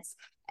offense.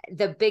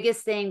 The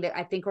biggest thing that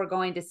I think we're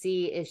going to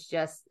see is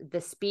just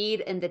the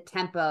speed and the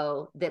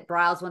tempo that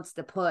Briles wants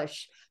to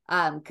push.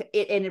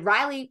 And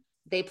Riley,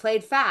 they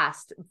played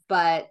fast,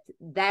 but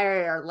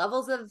there are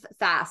levels of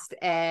fast,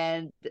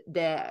 and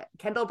the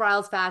Kendall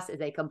Briles fast is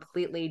a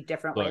completely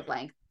different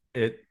wavelength.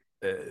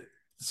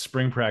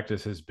 Spring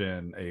practice has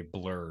been a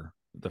blur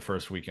the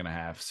first week and a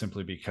half,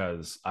 simply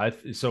because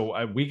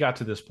we got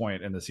to this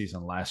point in the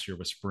season last year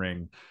with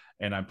spring,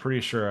 and I'm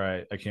pretty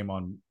sure I came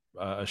on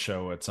a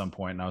show at some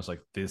point and I was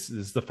like, this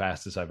is the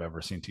fastest I've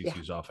ever seen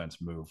TCU's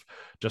offense move,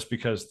 just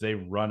because they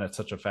run at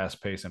such a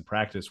fast pace in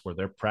practice where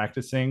they're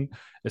practicing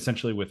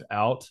essentially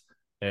without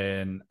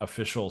an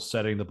official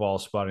setting the ball,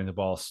 spotting the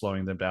ball,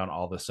 slowing them down,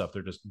 all this stuff.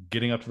 They're just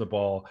getting up to the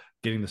ball,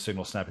 getting the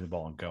signal, snapping the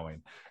ball, and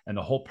going. And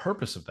the whole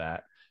purpose of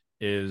that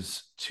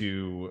is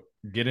to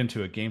get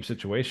into a game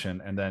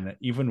situation. And then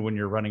even when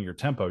you're running your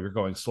tempo, you're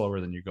going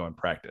slower than you go in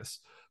practice.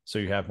 So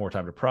you have more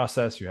time to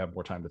process, you have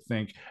more time to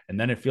think, and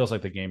then it feels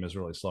like the game is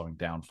really slowing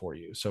down for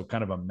you. So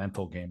kind of a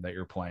mental game that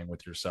you're playing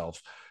with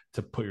yourself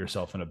to put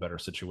yourself in a better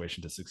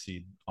situation to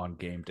succeed on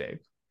game day.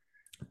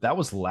 That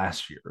was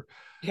last year.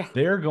 Yeah.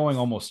 They're going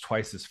almost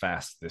twice as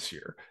fast this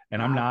year.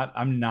 And Wow.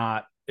 I'm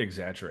not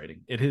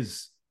exaggerating. It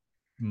is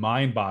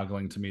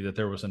mind-boggling to me that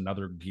there was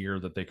another gear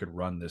that they could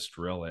run this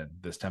drill in,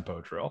 this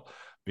tempo drill,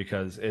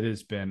 because it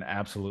has been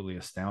absolutely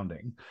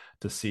astounding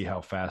to see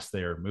how fast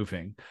they are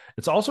moving.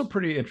 It's also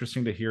pretty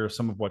interesting to hear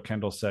some of what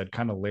Kendall said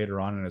kind of later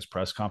on in his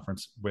press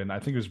conference when I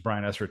think it was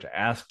Brian Essert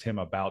asked him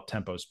about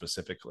tempo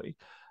specifically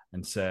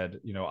and said,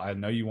 I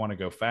know you want to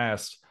go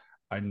fast.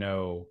 I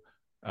know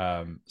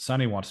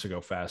Sonny wants to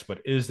go fast, but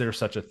is there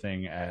such a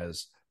thing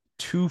as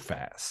too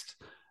fast?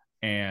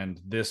 And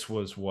this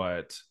was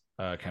what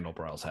Kendall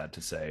Briles had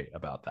to say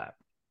about that.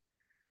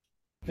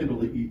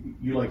 Kendall,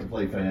 you like to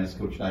play fast.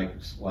 Coach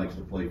Dykes likes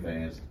to play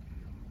fast.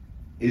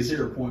 Is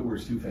there a point where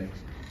it's too fast?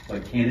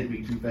 Like, can it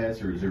be too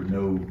fast, or is there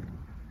no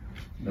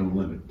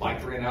limit? Like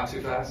 3 and out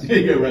too fast?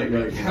 Yeah, right.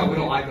 Yeah, we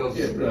don't like those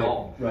at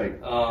all. Right.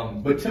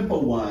 But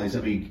tempo-wise,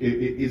 I mean,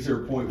 is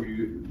there a point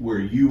where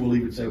you will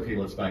even say, okay,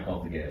 let's back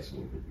off the gas a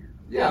little bit here?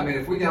 Yeah, I mean,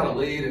 if we got a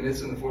lead and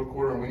it's in the fourth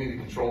quarter and we need to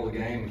control the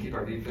game and keep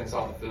our defense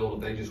off the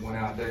field, if they just went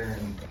out there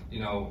and,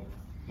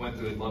 went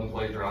through an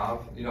 11-play drive,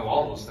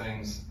 all those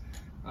things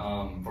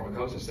from a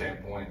coaching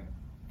standpoint,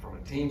 from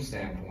a team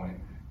standpoint,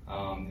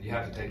 you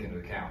have to take into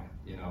account,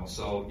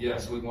 So,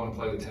 yes, we want to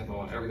play with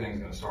tempo, and everything's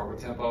going to start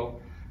with tempo.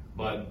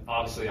 But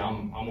obviously,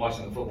 I'm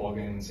watching the football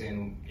game and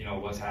seeing,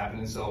 what's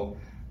happening. So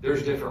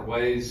there's different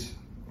ways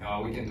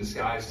we can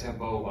disguise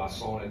tempo by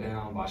slowing it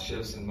down, by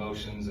shifts and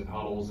motions and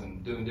huddles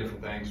and doing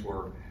different things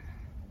where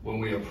when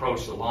we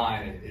approach the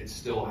line, it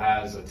still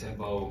has a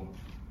tempo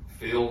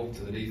feel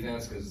to the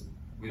defense because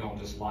we don't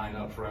just line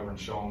up forever and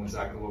show them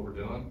exactly what we're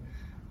doing.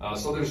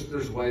 So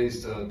there's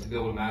ways to be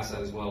able to mask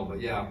that as well.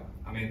 But yeah,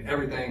 I mean,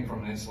 everything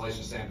from an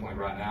installation standpoint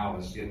right now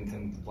is getting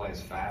them to play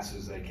as fast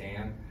as they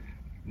can,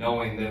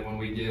 knowing that when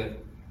we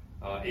get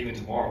even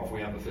tomorrow, if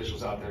we have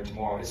officials out there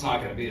tomorrow, it's not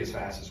going to be as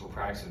fast as we're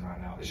practicing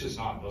right now. It's just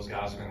not. Those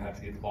guys are going to have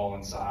to get the ball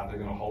inside. They're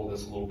going to hold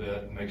us a little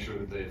bit and make sure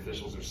that the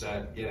officials are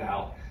set, get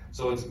out.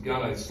 So it's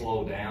going to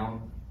slow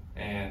down.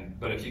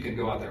 But if you can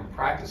go out there and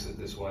practice it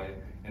this way,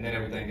 and then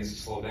everything gets to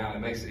slow down, it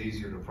makes it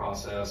easier to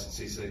process and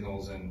see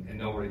signals and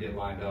know where to get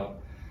lined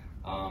up.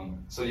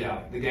 So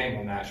yeah, the game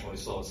will naturally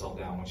slow itself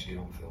down once you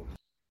get on the field.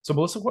 So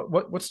Melissa,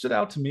 what stood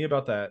out to me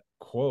about that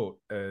quote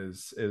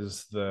is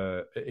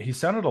he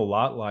sounded a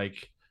lot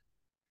like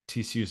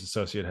TCU's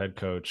associate head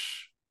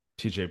coach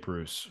TJ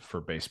Bruce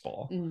for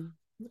baseball.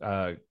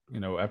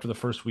 After the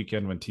first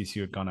weekend when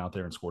TCU had gone out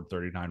there and scored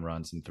 39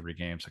 runs in 3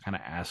 games, I kind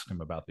of asked him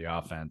about the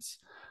offense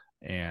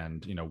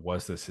and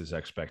was this his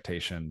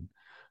expectation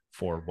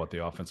for what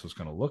the offense was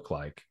going to look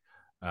like?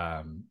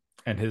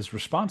 And his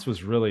response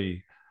was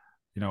really,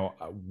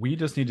 we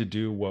just need to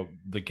do what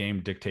the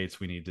game dictates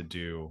we need to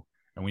do,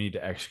 and we need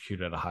to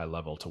execute at a high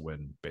level to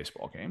win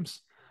baseball games.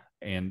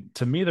 And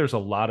to me, there are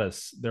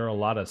a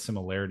lot of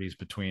similarities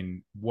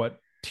between what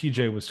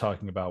TJ was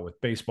talking about with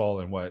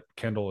baseball and what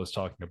Kendall is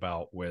talking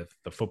about with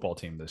the football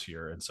team this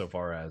year. And so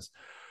far as,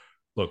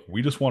 look,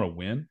 we just want to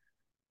win.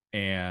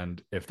 And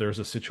if there's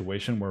a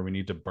situation where we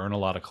need to burn a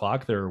lot of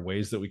clock, there are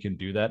ways that we can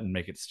do that and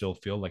make it still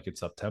feel like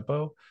it's up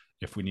tempo.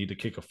 If we need to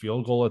kick a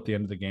field goal at the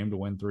end of the game to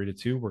win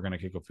 3-2, we're going to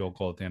kick a field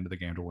goal at the end of the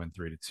game to win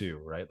 3-2,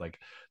 right? Like,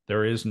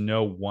 there is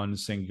no one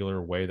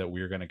singular way that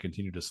we are going to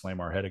continue to slam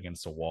our head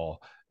against a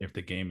wall if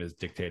the game is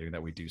dictating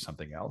that we do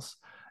something else.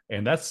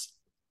 And that's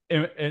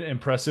an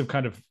impressive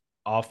kind of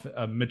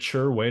a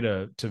mature way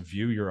to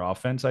view your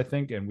offense, I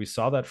think. And we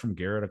saw that from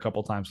Garrett a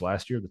couple times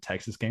last year. The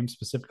Texas game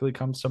specifically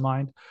comes to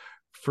mind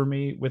for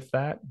me with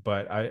that.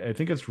 But I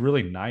think it's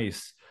really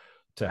nice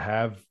to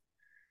have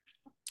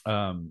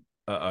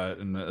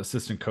an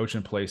assistant coach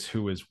in place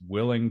who is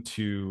willing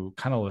to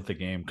kind of let the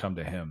game come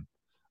to him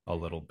a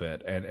little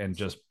bit and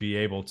just be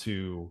able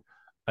to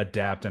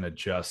adapt and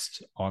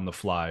adjust on the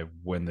fly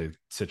when the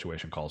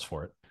situation calls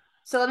for it.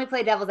 So let me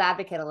play devil's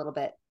advocate a little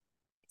bit.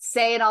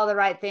 Saying all the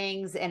right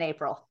things in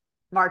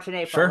March and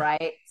April, sure.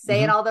 Right?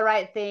 Saying all the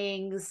right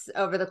things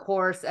over the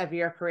course of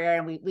your career.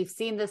 And we've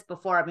seen this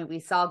before. I mean, we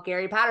saw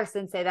Gary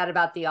Patterson say that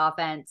about the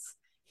offense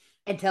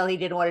until he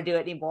didn't want to do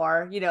it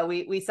anymore.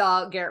 We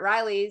saw Garrett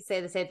Riley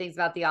say the same things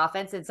about the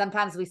offense. And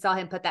sometimes we saw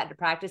him put that into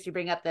practice. You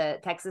bring up the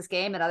Texas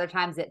game, and other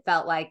times it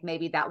felt like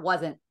maybe that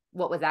wasn't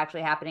what was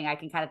actually happening. I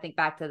can kind of think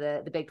back to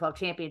the Big 12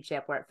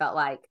 championship where it felt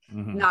like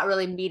not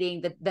really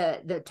meeting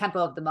the tempo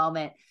of the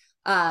moment.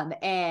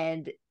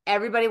 And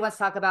everybody wants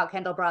to talk about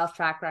Kendall Briles'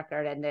 track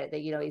record and that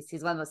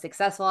he's one of the most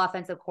successful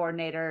offensive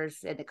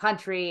coordinators in the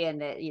country.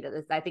 And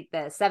I think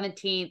the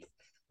 17th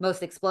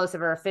most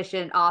explosive or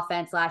efficient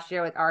offense last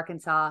year with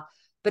Arkansas.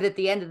 But at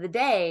the end of the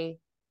day,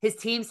 his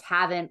teams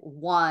haven't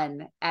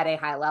won at a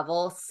high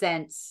level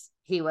since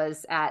he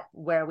was at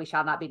where we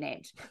shall not be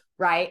named.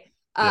 Right.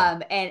 Yeah.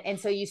 And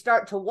so you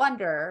start to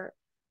wonder,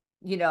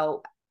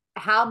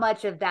 how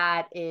much of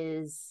that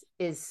is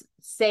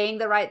saying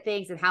the right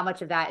things and how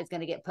much of that is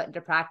going to get put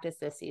into practice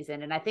this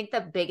season. And I think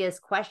the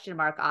biggest question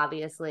mark,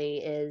 obviously,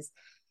 is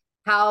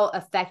how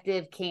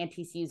effective can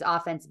TCU's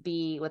offense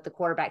be with the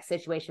quarterback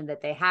situation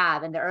that they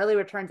have? And the early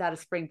returns out of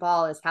spring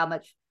ball is how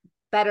much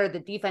better the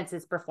defense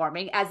is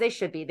performing, as they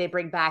should be. They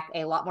bring back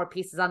a lot more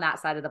pieces on that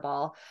side of the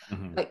ball.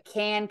 Mm-hmm. But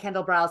can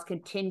Kendall Briles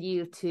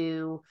continue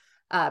to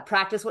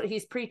practice what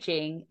he's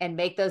preaching and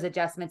make those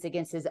adjustments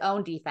against his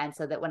own defense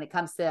so that when it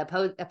comes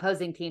to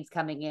opposing teams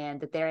coming in,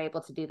 that they're able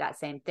to do that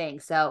same thing.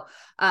 So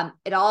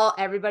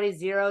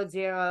everybody's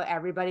 0-0.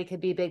 Everybody could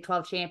be Big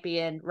 12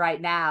 champion right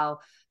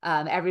now.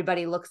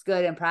 Everybody looks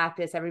good in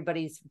practice.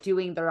 Everybody's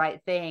doing the right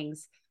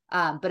things.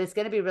 But it's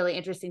going to be really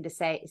interesting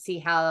to see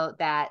how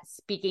that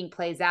speaking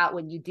plays out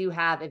when you do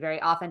have a very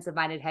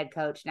offensive-minded head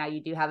coach. Now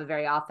you do have a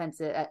very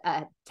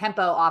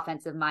tempo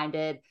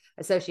offensive-minded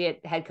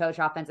associate head coach,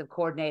 offensive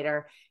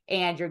coordinator,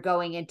 and you're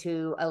going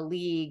into a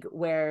league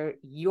where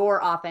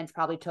your offense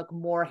probably took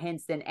more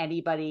hints than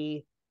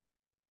anybody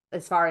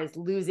as far as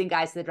losing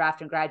guys to the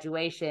draft and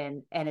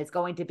graduation, and it's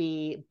going to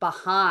be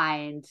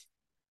behind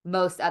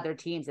most other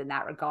teams in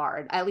that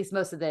regard, at least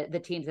most of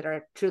the teams that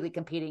are truly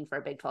competing for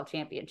a Big 12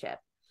 championship.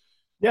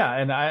 Yeah,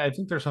 and I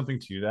think there's something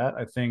to that.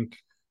 I think,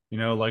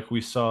 like we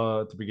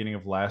saw at the beginning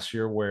of last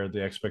year, where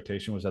the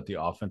expectation was that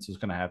the offense was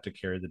going to have to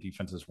carry the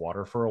defense's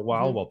water for a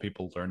while while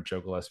people learned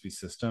Joe Gillespie's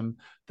system.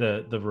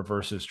 The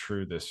reverse is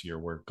true this year,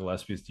 where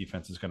Gillespie's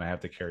defense is going to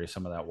have to carry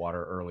some of that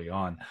water early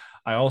on.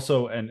 I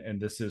also, and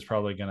this is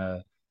probably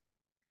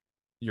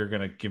you're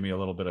going to give me a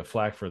little bit of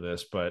flack for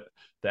this, but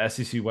the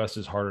SEC West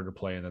is harder to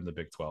play than the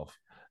Big 12.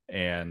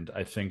 And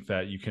I think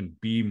that you can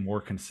be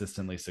more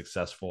consistently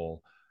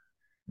successful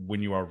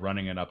when you are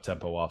running an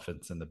up-tempo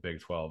offense in the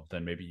Big 12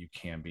 than maybe you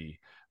can be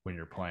when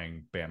you're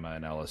playing Bama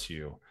and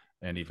LSU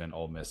and even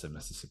Ole Miss and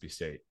Mississippi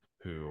State,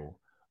 who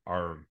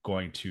are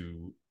going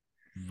to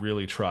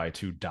really try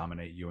to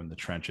dominate you in the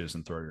trenches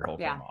and throw your whole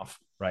game off,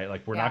 right?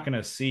 Like we're not going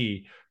to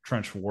see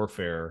trench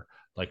warfare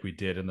like we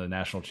did in the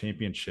national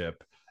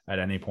championship at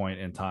any point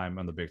in time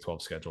on the Big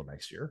 12 schedule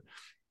next year.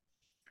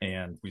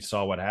 And we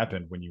saw what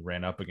happened when you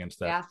ran up against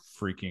that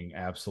freaking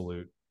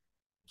absolute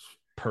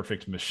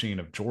perfect machine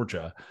of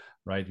Georgia,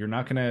 right? You're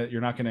going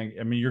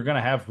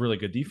to have really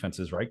good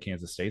defenses, right?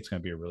 Kansas State's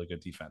going to be a really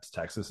good defense.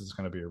 Texas is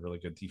going to be a really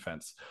good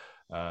defense.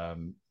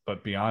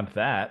 But beyond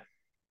that,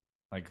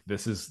 like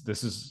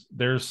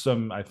there's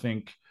some, I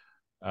think,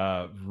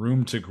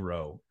 room to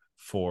grow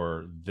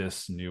for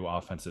this new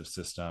offensive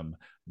system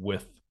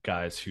with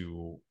guys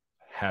who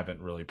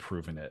haven't really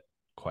proven it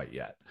quite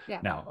yet. Yeah.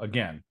 Now,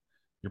 again,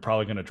 you're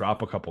probably going to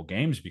drop a couple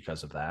games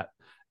because of that.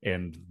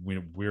 And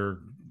we're,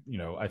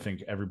 I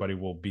think everybody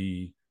will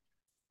be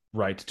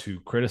right to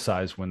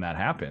criticize when that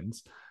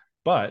happens.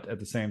 But at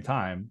the same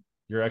time,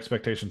 your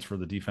expectations for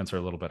the defense are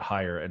a little bit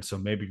higher. And so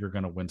maybe you're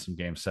going to win some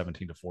games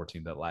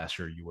 17-14 that last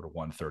year you would have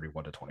won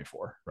 31-24.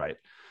 Right.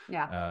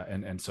 Yeah.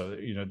 And so,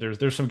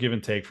 there's some give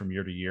and take from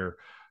year to year,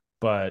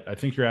 but I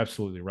think you're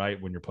absolutely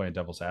right when you're playing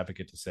devil's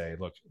advocate to say,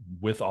 look,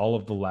 with all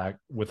of the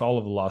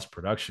lost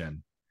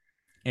production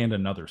and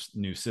another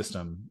new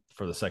system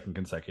for the second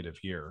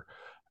consecutive year,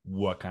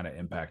 what kind of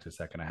impact is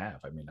that going to have?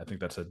 I mean, I think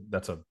that's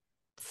a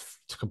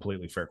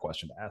completely fair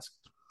question to ask.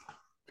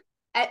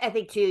 I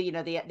think too,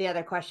 the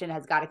other question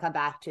has got to come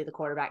back to the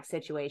quarterback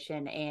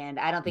situation. And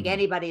I don't think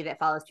anybody that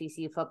follows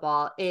TCU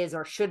football is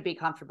or should be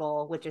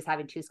comfortable with just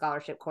having two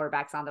scholarship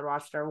quarterbacks on the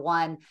roster.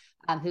 One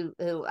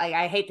who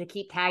I hate to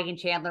keep tagging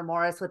Chandler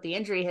Morris with the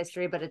injury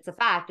history, but it's a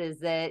fact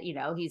is that,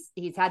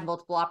 he's had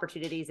multiple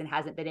opportunities and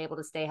hasn't been able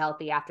to stay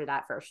healthy after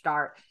that first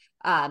start.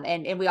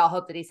 And we all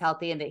hope that he's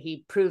healthy and that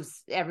he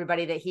proves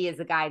everybody that he is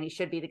the guy and he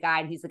should be the guy.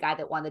 And he's the guy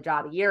that won the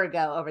job a year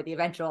ago over the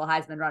eventual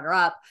Heisman runner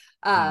up.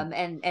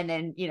 And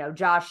then,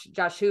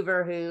 Josh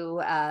Hoover,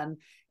 who,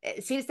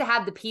 seems to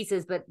have the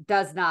pieces, but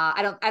does not.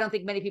 I don't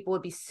think many people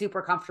would be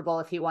super comfortable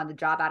if he won the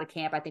job out of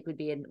camp. I think we'd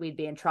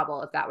be in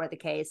trouble if that were the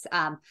case.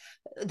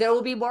 There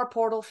will be more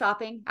portal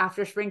shopping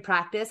after spring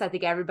practice. I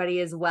think everybody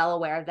is well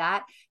aware of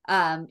that.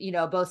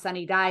 Both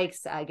Sonny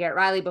Dykes, Garrett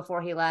Riley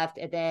before he left,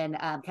 and then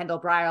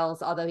Kendall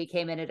Briles, although he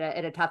came in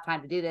at a tough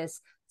time to do this,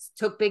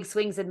 took big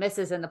swings and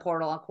misses in the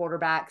portal on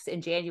quarterbacks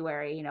in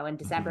January, in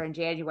December and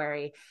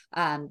January.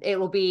 It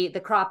will be the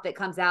crop that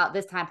comes out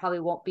this time probably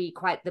won't be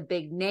quite the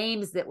big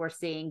names that we're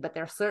seeing, but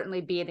there'll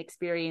certainly be an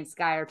experienced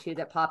guy or two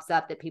that pops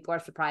up that people are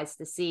surprised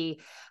to see.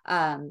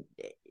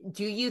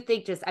 Do you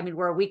think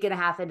we're a week and a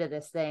half into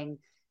this thing.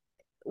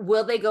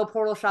 Will they go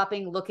portal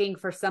shopping looking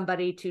for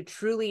somebody to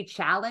truly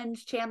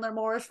challenge Chandler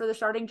Morris for the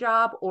starting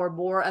job, or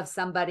more of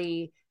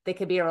somebody that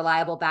could be a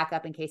reliable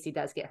backup in case he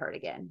does get hurt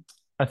again?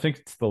 I think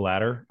it's the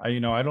latter. I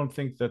don't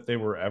think that they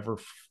were ever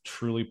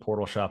truly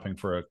portal shopping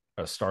for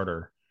a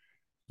starter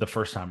the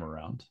first time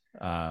around.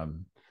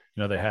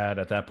 They had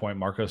at that point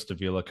Marcos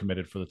Davila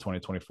committed for the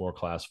 2024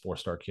 class,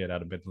 4-star kid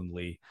out of Midland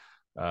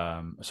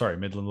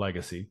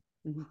Legacy,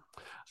 who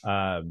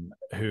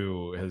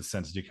has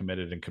since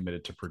decommitted and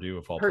committed to Purdue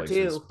of all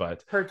places.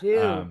 But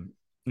Purdue,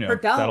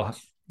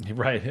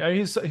 right?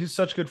 He's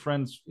such good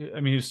friends. I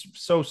mean, he's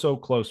so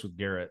close with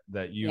Garrett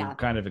that you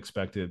kind of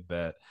expected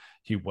that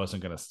he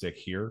wasn't going to stick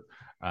here.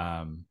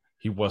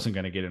 He wasn't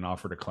going to get an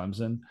offer to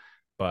Clemson,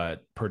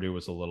 but Purdue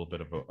was a little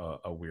bit of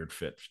a weird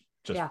fit,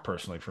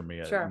 personally for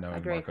me,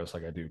 knowing Marcos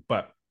like I do.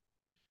 But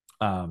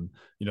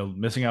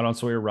Missing out on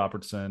Sawyer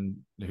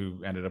Robertson,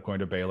 who ended up going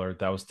to Baylor,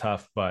 that was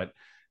tough, but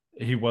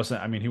he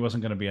wasn't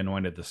going to be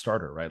anointed the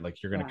starter, right?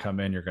 Like, you're going to come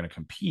in, you're going to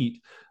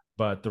compete.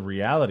 But the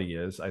reality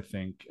is, I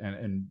think,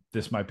 and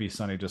this might be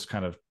Sonny just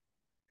kind of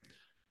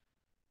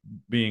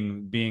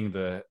being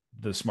the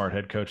smart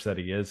head coach that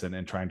he is,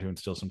 and trying to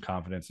instill some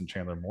confidence in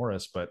Chandler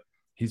Morris, but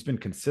he's been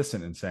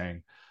consistent in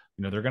saying,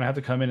 they're going to have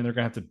to come in and they're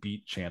going to have to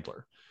beat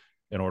Chandler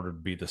in order to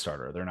be the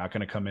starter. They're not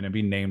going to come in and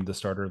be named the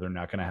starter. They're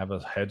not going to have a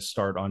head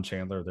start on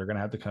Chandler. They're going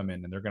to have to come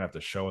in and they're going to have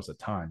to show us a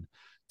ton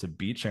to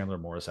beat Chandler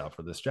Morris out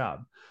for this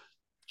job,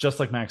 just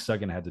like Max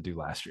Duggan had to do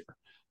last year,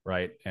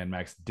 right? And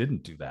Max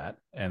didn't do that.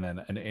 And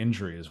then an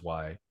injury is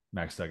why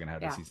Max Duggan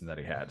had the season that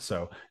he had.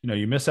 So,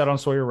 you miss out on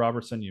Sawyer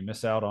Robertson, you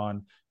miss out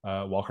on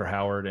Walker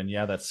Howard, and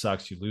yeah, that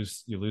sucks. You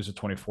lose a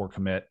 24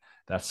 commit.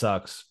 That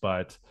sucks.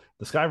 But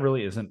the sky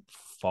really isn't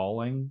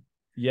falling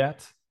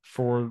yet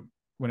for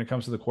when it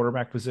comes to the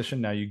quarterback position.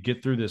 Now you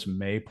get through this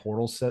May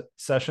portal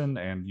session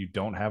and you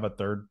don't have a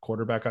third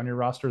quarterback on your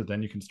roster,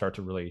 then you can start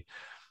to really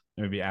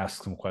maybe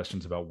ask some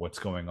questions about what's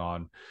going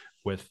on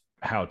with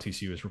how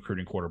TCU is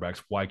recruiting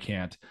quarterbacks. Why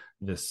can't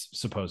this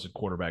supposed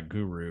quarterback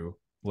guru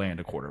land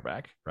a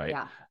quarterback, right?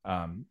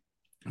 Yeah.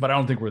 But I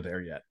don't think we're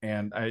there yet.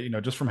 And I,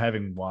 just from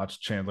having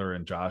watched Chandler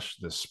and Josh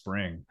this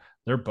spring,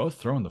 they're both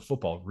throwing the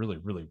football really,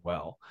 really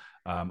well.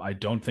 I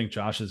don't think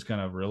Josh is going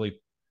to really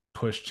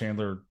push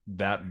Chandler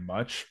that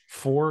much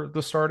for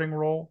the starting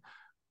role,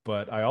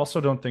 but I also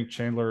don't think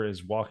Chandler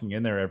is walking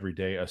in there every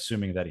day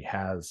assuming that he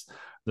has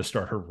the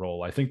starter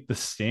role. I think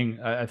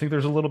I think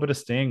there's a little bit of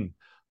sting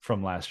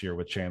from last year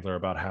with Chandler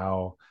about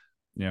how,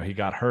 he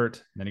got hurt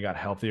and then he got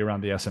healthy around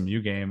the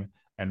SMU game,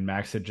 and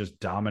Max had just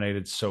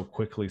dominated so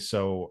quickly.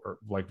 So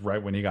like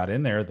right when he got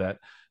in there, that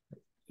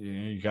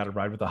you got to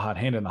ride with the hot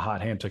hand, and the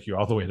hot hand took you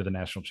all the way to the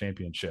national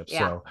championship.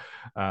 Yeah.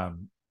 So,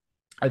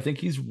 I think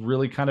he's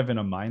really kind of in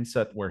a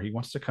mindset where he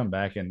wants to come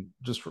back and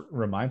just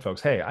remind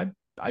folks, hey,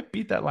 I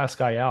beat that last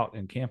guy out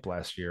in camp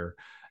last year.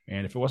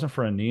 And if it wasn't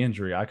for a knee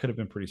injury, I could have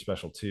been pretty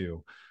special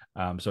too.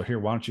 So here,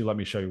 why don't you let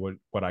me show you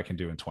what I can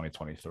do in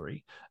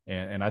 2023?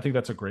 And I think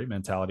that's a great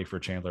mentality for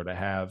Chandler to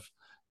have.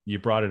 You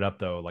brought it up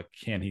though, like,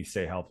 can he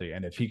stay healthy?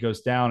 And if he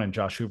goes down and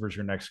Josh Hoover's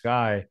your next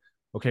guy,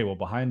 okay, well,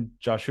 behind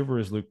Josh Hoover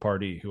is Luke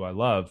Pardee, who I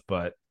love,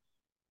 but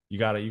you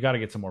gotta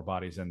get some more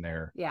bodies in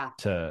there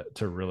to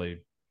really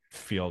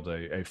field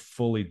a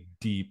fully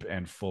deep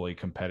and fully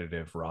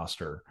competitive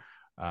roster,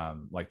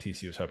 like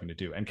TCU is hoping to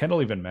do. And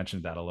Kendall even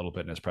mentioned that a little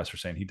bit in his presser,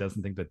 saying he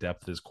doesn't think the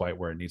depth is quite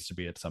where it needs to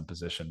be at some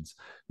positions.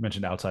 He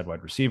mentioned outside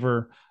wide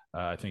receiver.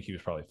 I think he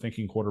was probably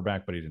thinking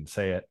quarterback, but he didn't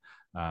say it.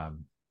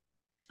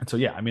 And so,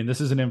 yeah, I mean,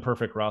 this is an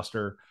imperfect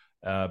roster,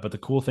 but the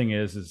cool thing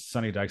is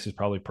Sonny Dykes has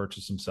probably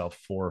purchased himself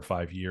 4 or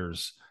 5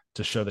 years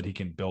to show that he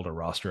can build a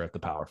roster at the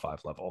Power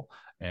 5 level.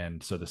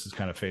 And so this is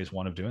kind of phase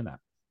 1 of doing that.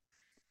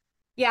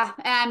 Yeah.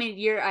 I mean,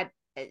 you're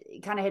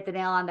kind of hit the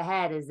nail on the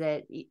head, is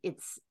that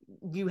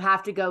you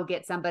have to go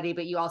get somebody,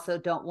 but you also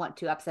don't want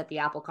to upset the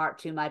apple cart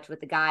too much with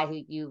the guy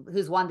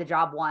who's won the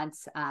job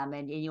once,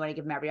 and you want to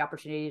give him every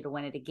opportunity to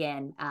win it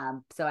again.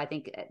 So I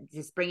think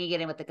just bringing it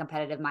in with the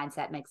competitive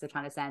mindset makes a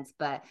ton of sense,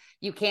 but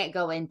you can't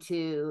go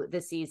into the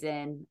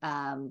season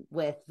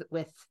with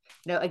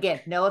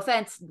no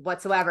offense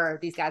whatsoever.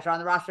 These guys are on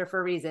the roster for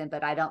a reason,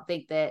 but I don't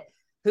think that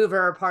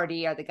Hoover or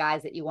Pardee are the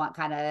guys that you want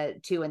kind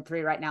of 2 and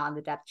 3 right now on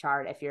the depth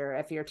chart. If you're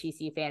a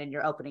TCU fan and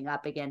you're opening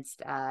up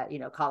against,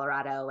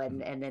 Colorado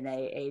and then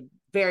a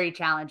very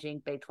challenging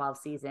Big 12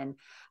 season.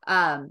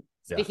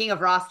 Speaking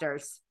of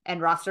rosters and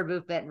roster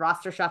movement,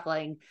 roster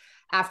shuffling,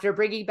 after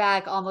bringing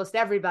back almost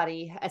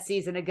everybody a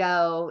season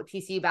ago,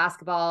 TCU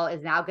basketball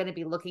is now going to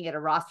be looking at a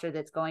roster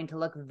that's going to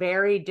look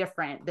very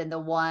different than the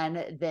one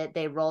that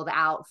they rolled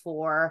out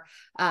for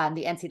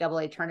the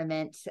NCAA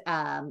tournament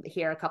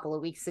here a couple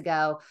of weeks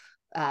ago.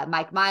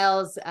 Mike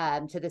Miles,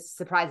 to the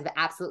surprise of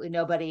absolutely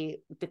nobody,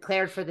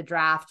 declared for the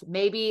draft.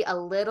 Maybe a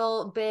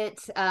little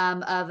bit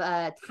of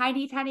a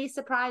tiny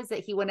surprise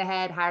that he went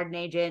ahead, hired an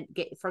agent,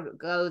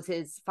 forgoes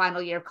his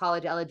final year of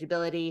college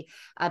eligibility.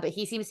 But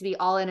he seems to be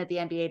all in at the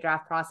NBA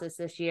draft process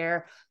this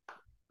year.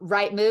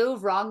 Right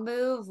move, wrong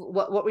move?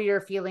 What were your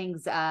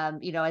feelings,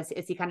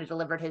 as he kind of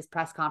delivered his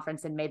press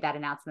conference and made that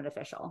announcement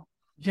official?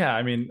 Yeah,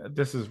 I mean,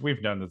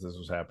 we've known that this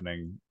was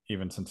happening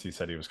even since he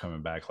said he was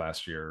coming back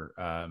last year.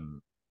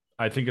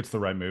 I think it's the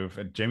right move.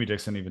 And Jamie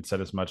Dixon even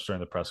said as much during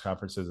the press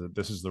conferences that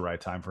this is the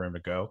right time for him to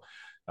go.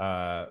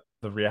 The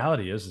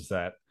reality is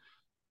that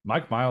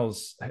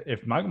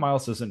if Mike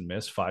Miles doesn't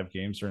miss 5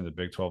 games during the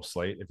Big 12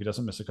 slate, if he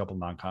doesn't miss a couple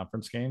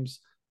non-conference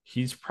games,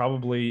 he's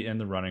probably in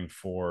the running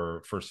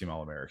for first team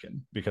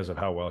All-American because of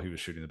how well he was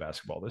shooting the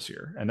basketball this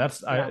year. And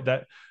that's a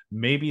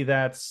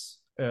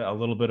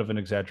little bit of an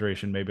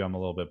exaggeration. Maybe I'm a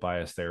little bit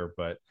biased there,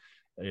 but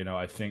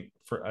I think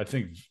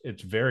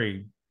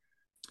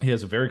he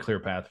has a very clear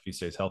path if he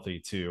stays healthy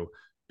to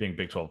being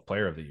Big 12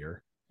 player of the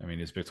year. I mean,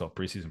 he's Big 12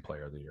 preseason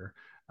player of the year.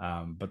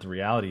 But the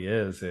reality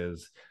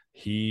is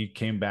he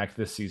came back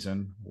this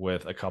season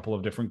with a couple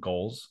of different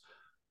goals.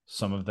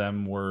 Some of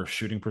them were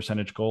shooting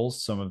percentage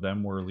goals. Some of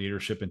them were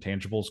leadership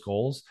intangibles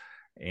goals.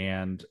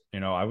 And,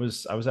 I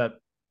was at,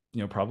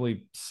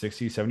 probably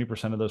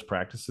 60-70% of those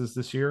practices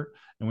this year.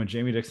 And when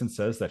Jamie Dixon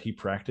says that he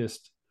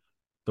practiced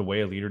the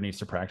way a leader needs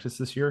to practice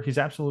this year, he's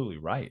absolutely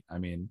right. I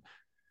mean,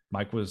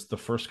 Mike was the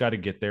first guy to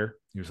get there.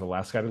 He was the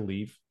last guy to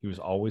leave. He was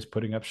always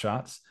putting up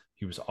shots.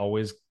 He was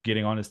always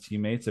getting on his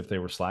teammates if they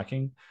were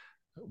slacking,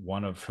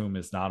 one of whom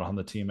is not on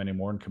the team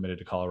anymore and committed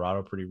to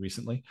Colorado pretty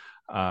recently.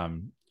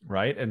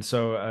 Right. And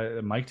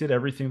so Mike did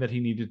everything that he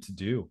needed to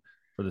do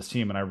for this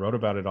team. And I wrote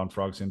about it on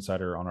Frogs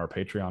Insider on our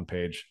Patreon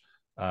page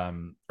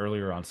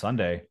earlier on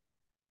Sunday,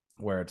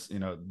 where it's,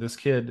 this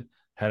kid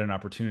had an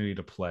opportunity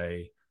to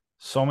play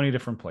so many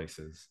different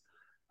places.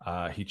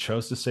 He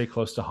chose to stay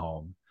close to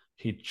home.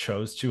 He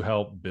chose to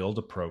help build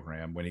a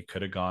program when he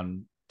could have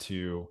gone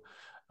to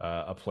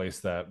a place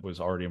that was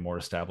already more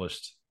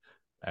established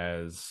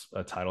as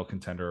a title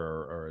contender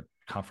or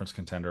a conference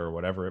contender or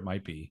whatever it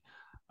might be.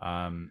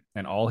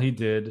 And all he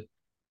did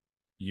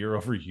year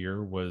over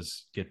year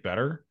was get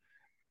better,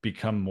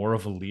 become more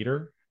of a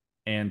leader,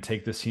 and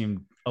take this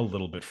team a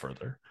little bit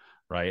further.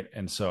 Right.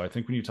 And so I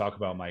think when you talk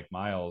about Mike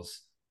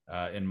Miles,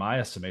 in my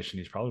estimation,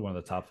 he's probably one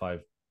of the top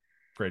 5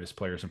 greatest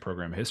players in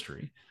program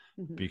history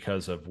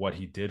because of what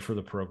he did for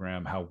the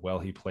program, how well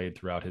he played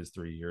throughout his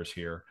 3 years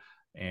here.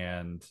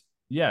 And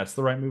yeah, it's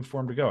the right move for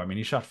him to go. I mean,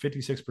 he shot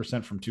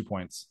 56% from 2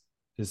 points.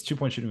 His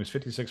 2-point shooting was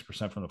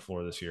 56% from the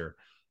floor this year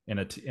in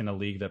a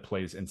league that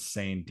plays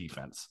insane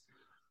defense.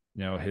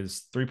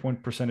 His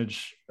 3-point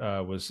percentage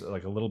was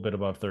like a little bit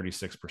above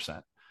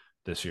 36%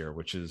 this year,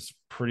 which is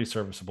pretty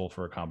serviceable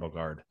for a combo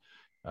guard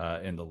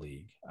in the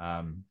league.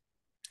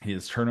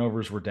 His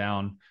turnovers were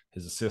down.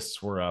 His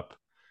assists were up.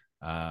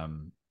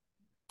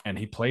 And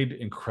he played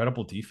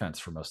incredible defense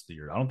for most of the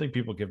year. I don't think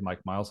people give Mike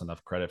Miles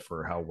enough credit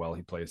for how well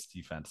he plays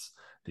defense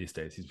these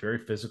days. He's very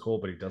physical,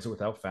 but he does it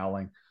without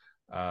fouling.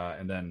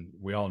 And then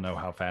we all know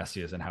how fast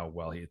he is and how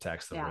well he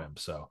attacks the rim.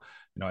 So,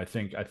 I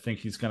think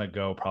he's going to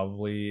go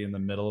probably in the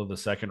middle of the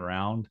second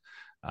round.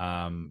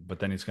 But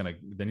then he's going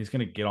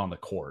to get on the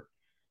court.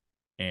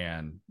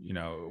 And,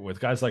 with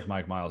guys like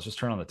Mike Miles, just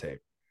turn on the tape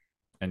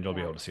and you'll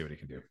be able to see what he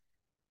can do.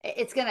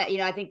 It's gonna,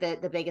 I think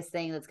that the biggest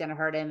thing that's gonna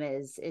hurt him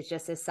is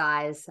just his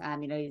size.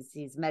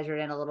 He's measured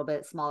in a little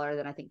bit smaller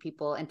than I think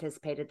people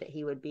anticipated that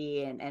he would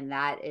be, and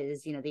that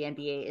is, the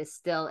NBA is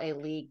still a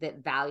league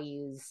that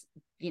values,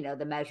 the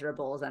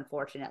measurables,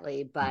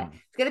 unfortunately. But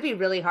it's gonna be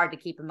really hard to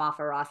keep him off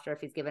a roster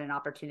if he's given an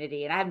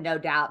opportunity. And I have no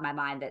doubt in my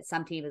mind that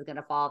some team is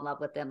gonna fall in love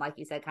with him, like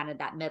you said, kind of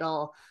that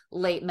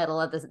late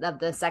middle of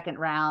the second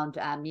round.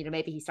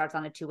 Maybe he starts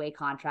on a 2-way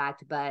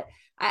contract, but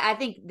I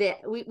think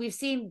that we've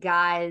seen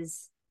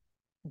guys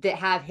that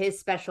have his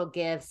special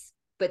gifts,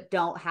 but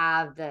don't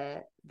have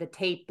the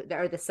tape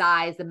or the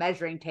size, the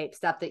measuring tape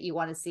stuff that you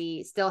want to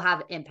see still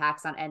have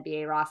impacts on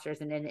NBA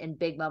rosters and in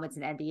big moments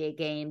in NBA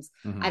games.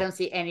 I don't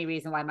see any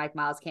reason why Mike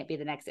Miles can't be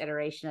the next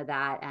iteration of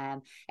that.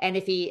 And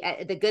if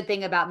the good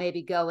thing about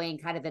maybe going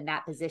kind of in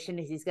that position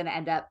is he's going to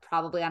end up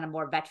probably on a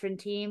more veteran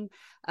team,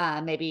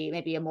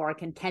 maybe a more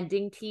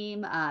contending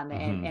team,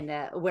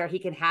 and where he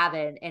can have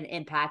an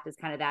impact is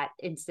kind of that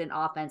instant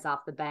offense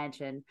off the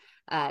bench, and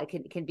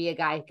can be a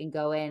guy who can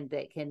go in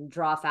that can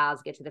draw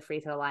fouls, get to the free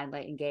throw line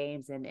late in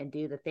games, and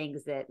do the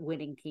things that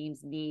winning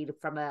teams need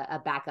from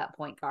a backup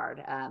point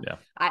guard.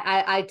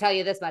 I tell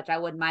you this much, I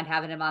wouldn't mind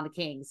having him on the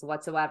Kings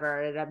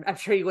whatsoever. And I'm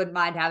sure you wouldn't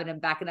mind having him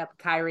backing up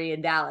Kyrie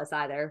in Dallas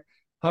either.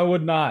 I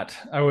would not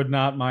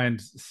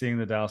mind seeing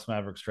the Dallas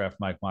Mavericks draft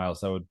Mike Miles.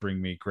 That would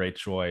bring me great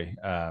joy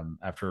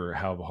after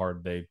how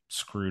hard they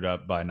screwed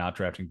up by not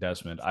drafting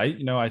Desmond.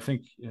 I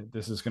think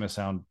this is going to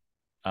sound,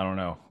 I don't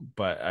know,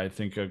 but I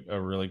think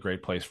a really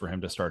great place for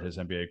him to start his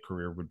NBA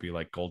career would be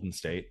like Golden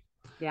State.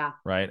 Yeah.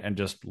 Right. And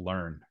just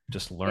learn,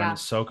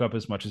 soak up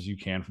as much as you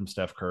can from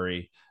Steph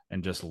Curry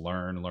and just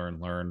learn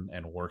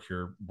and work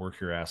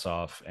your ass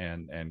off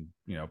and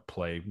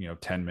play,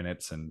 10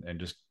 minutes and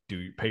just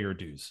pay your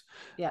dues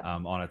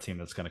on a team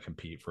that's going to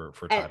compete for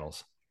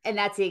titles. And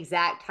that's the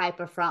exact type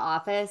of front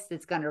office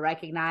that's going to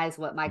recognize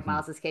what Mike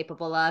Miles is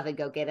capable of and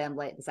go get him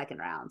late in the second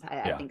round.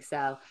 I think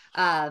so.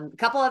 A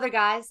couple other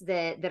guys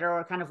that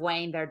are kind of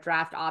weighing their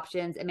draft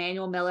options.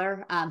 Emmanuel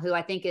Miller, who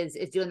I think is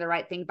doing the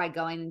right thing by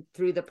going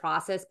through the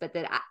process, but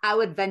that I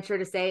would venture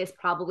to say is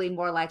probably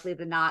more likely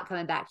than not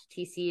coming back to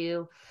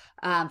TCU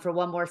for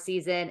one more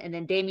season. And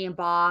then Damian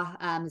Baugh,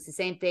 it's the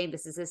same thing.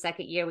 This is his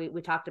second year.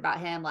 We talked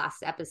about him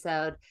last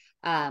episode.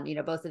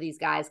 Both of these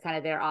guys, kind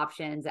of their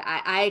options.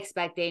 I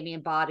expect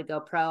Damian Baugh to go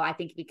pro. I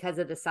think because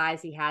of the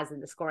size he has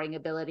and the scoring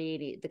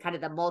ability, the kind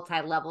of the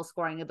multi-level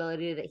scoring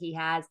ability that he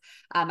has,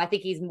 I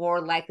think he's more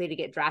likely to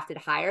get drafted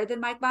higher than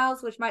Mike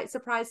Miles, which might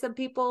surprise some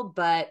people,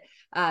 but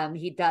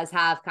he does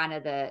have kind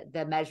of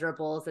the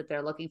measurables that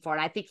they're looking for.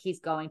 And I think he's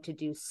going to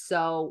do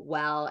so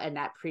well in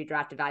that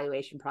pre-draft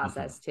evaluation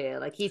process too.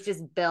 Like he's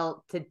just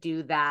built to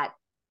do that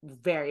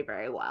very,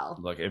 very well.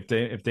 Look, if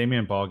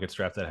Damian Baugh gets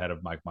drafted ahead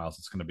of Mike Miles,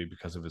 it's going to be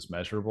because of his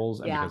measurables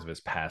and because of his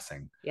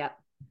passing. Yep.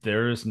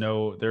 There is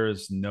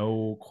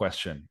no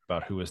question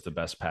about who is the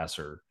best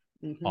passer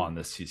on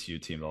this TCU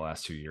team the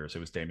last 2 years. It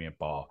was Damian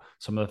Baugh.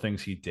 Some of the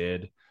things he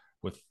did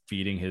with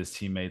feeding his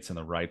teammates in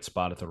the right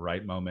spot at the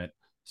right moment,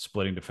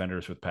 splitting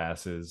defenders with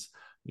passes,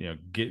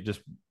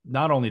 just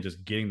not only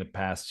just getting the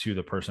pass to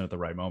the person at the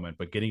right moment,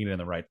 but getting it in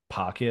the right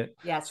pocket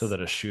so that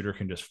a shooter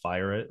can just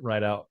fire it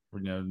right out,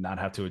 not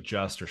have to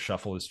adjust or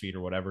shuffle his feet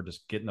or whatever,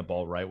 just getting the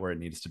ball right where it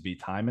needs to be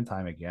time and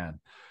time again.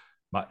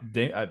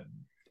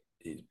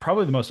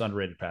 Probably the most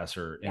underrated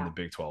passer in the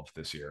Big 12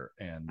 this year.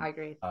 And I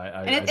agree.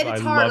 And it's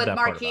hard with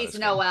Marquise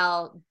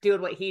Noel doing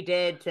what he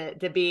did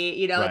to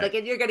be, right. Like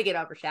you're going to get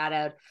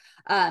overshadowed.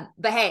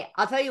 But hey,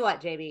 I'll tell you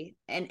what, JB,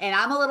 and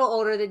I'm a little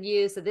older than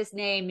you, so this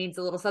name means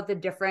a little something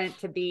different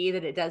to me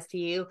than it does to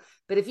you.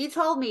 But if you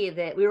told me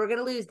that we were going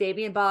to lose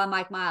Davian Baugh and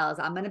Mike Miles,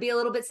 I'm going to be a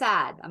little bit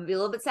sad. I'm going to be a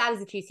little bit sad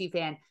as a TCU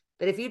fan.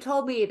 But if you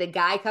told me the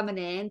guy coming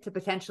in to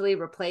potentially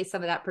replace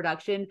some of that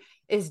production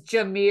is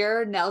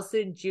Jameer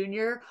Nelson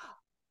Jr.,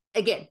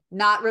 again,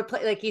 not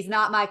replace, like he's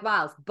not Mike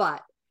Miles,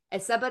 but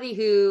as somebody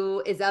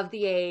who is of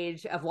the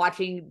age of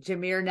watching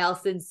Jameer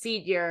Nelson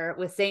Sr.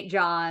 with St.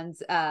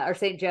 John's or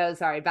St. Joe's,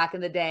 sorry, back in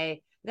the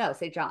day. No,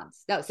 St.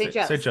 John's. No, St.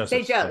 Joe's.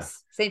 St.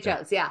 Joe's. St.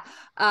 Joe's. Yeah.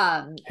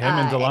 Him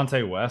and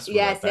Delonte West.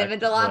 Yes, him and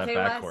Delonte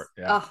West.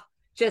 Yeah. Oh,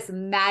 just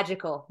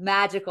magical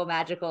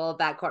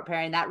backcourt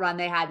pairing. That run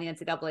they had in the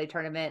NCAA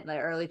tournament in the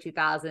early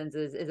 2000s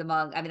is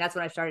among, I mean, that's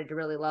when I started to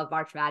really love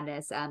March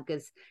Madness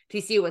because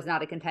TCU was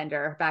not a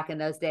contender back in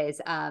those days.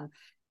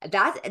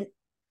 That's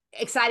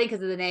exciting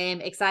because of the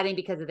name, exciting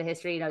because of the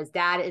history. His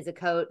dad is a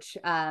coach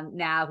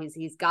now.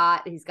 He's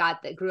got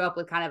grew up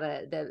with kind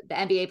of the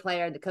NBA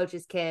player and the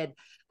coach's kid.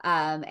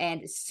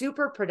 And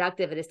super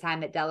productive at his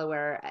time at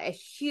Delaware. A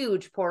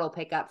huge portal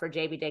pickup for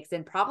JB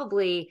Dixon,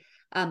 probably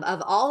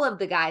of all of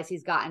the guys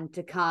he's gotten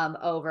to come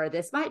over,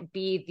 this might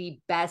be the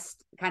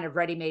best kind of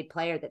ready-made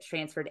player that's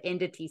transferred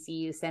into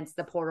TCU since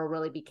the portal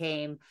really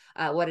became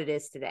what it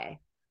is today.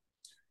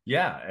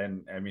 Yeah.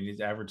 And I mean,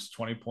 he's averaged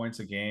 20 points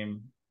a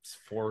game,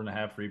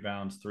 4.5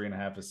 rebounds,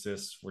 3.5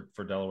 assists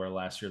for Delaware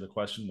last year. The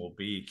question will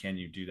be, can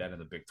you do that in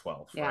the Big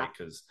 12? Yeah. Right?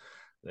 Because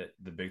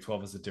the Big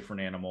 12 is a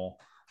different animal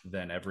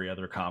than every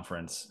other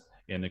conference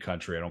in the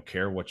country. I don't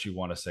care what you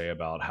want to say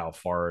about how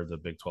far the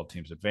Big 12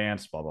 teams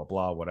advanced, blah, blah,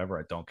 blah, whatever.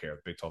 I don't care.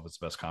 The Big 12 is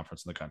the best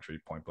conference in the country,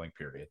 point blank,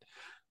 period.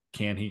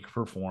 Can he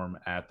perform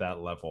at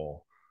that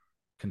level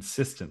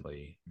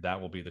consistently?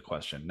 That will be the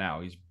question.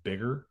 Now, he's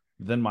bigger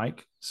than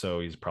Mike, so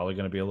he's probably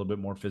going to be a little bit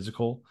more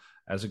physical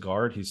as a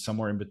guard. He's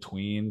somewhere in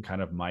between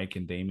kind of Mike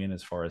and Damian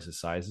as far as his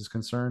size is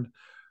concerned.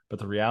 But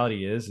the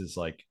reality is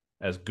like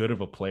as good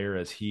of a player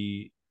as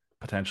he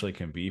potentially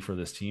can be for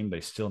this team,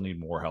 they still need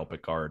more help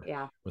at guard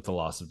with the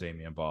loss of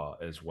Davian Baugh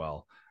as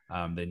well.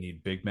 They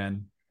need big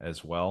men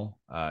as well.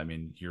 I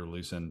mean, you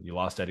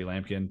lost Eddie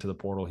Lampkin to the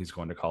portal. He's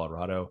going to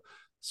Colorado.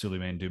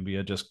 Suleiman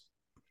Doumbia just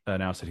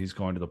announced that he's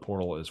going to the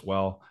portal as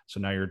well.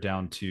 So now you're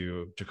down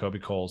to Jacoby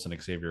Coles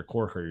and Xavier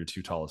Corker, your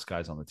two tallest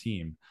guys on the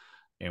team.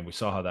 And we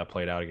saw how that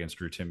played out against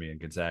Drew Timme and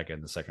Gonzaga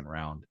in the second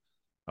round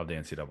of the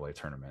NCAA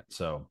tournament.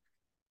 So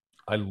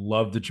I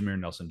love the Jameer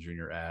Nelson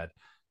Jr. ad.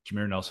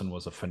 Jameer Nelson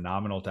was a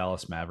phenomenal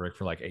Dallas Maverick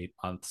for like 8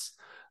 months.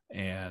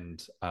 And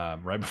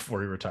right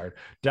before he retired,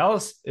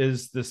 Dallas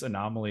is this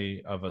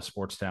anomaly of a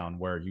sports town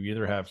where you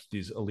either have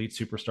these elite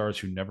superstars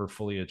who never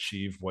fully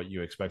achieve what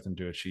you expect them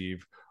to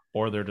achieve,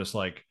 or they're just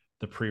like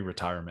the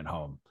pre-retirement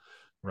home.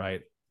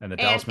 Right. And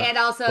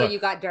also you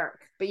got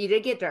Dirk, but you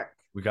did get Dirk.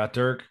 We got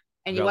Dirk.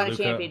 And you won a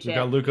championship. We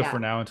got Luka for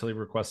now until he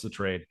requests the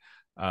trade.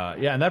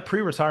 And that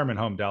pre-retirement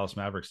home Dallas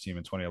Mavericks team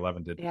in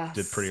 2011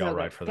 did pretty all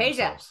right for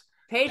themselves.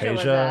 Peja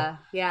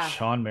was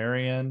Sean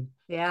Marion,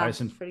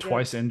 Tyson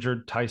twice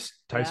injured,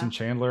 Tyson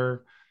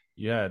Chandler.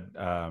 You had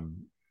oh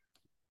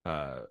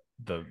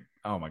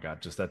my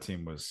God, just that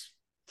team was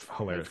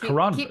hilarious.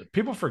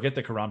 People forget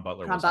that Caron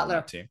Butler was on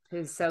that team.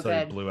 Who's so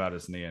good. He blew out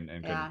his knee and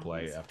couldn't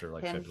play after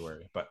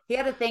February. But he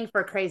had a thing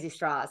for crazy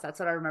straws. That's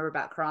what I remember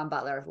about Caron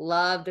Butler.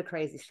 Loved a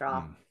crazy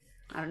straw.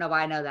 I don't know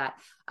why I know that.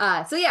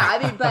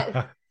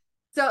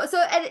 So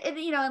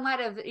in light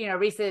of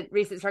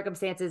recent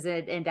circumstances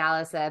in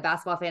Dallas,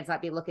 basketball fans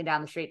might be looking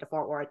down the street to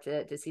Fort Worth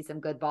to see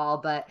some good ball.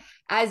 But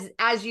as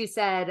you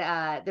said,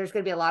 there's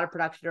going to be a lot of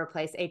production to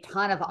replace, a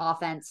ton of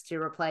offense to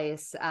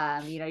replace.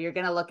 You're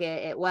going to look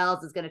at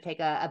Wells is going to take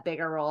a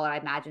bigger role, I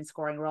imagine,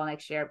 scoring role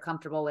next year. I'm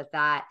comfortable with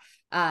that.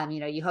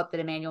 You hope that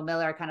Emmanuel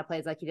Miller kind of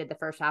plays like he did the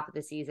first half of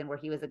the season, where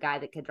he was a guy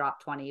that could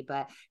drop 20,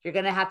 but you're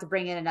going to have to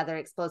bring in another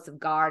explosive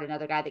guard,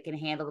 another guy that can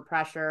handle the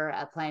pressure,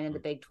 playing in the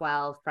Big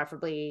 12,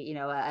 preferably,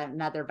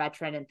 another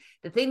veteran. And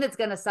the thing that's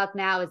going to suck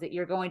now is that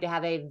you're going to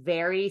have a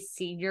very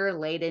senior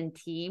laden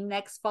team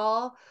next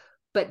fall,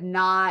 but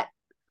not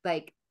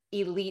like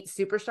elite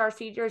superstar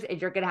seniors, and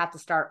you're going to have to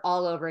start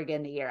all over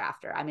again the year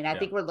after. I mean, I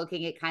think we're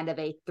looking at kind of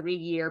a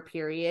 3-year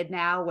period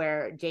now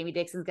where Jamie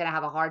Dixon's going to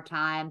have a hard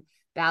time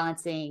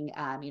balancing,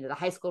 the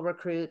high school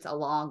recruits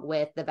along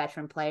with the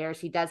veteran players.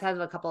 He does have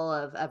a couple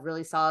of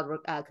really solid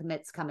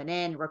commits coming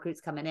in,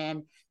 recruits coming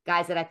in,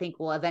 guys that I think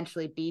will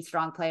eventually be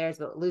strong players,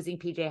 but losing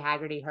PJ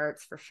Haggerty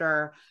hurts for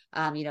sure.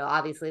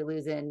 Obviously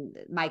losing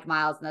Mike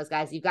Miles and those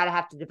guys, you've got to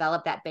have to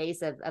develop that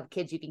base of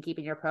kids you can keep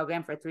in your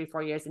program for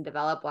 3-4 years and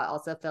develop, while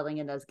also filling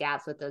in those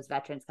gaps with those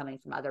veterans coming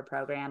from other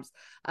programs.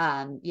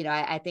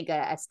 I think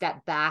a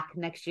step back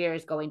next year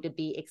is going to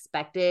be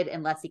expected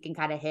unless he can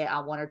kind of hit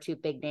on one or two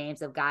big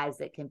names of guys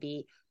that can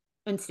be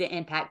instant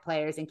impact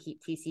players and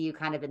keep TCU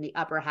kind of in the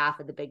upper half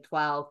of the Big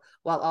 12,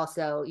 while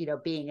also,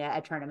 being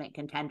a tournament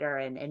contender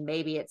and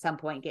maybe at some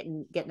point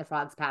getting the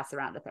Frogs past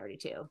around to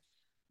 32.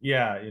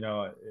 Yeah,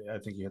 I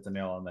think you hit the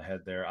nail on the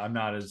head there. I'm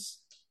not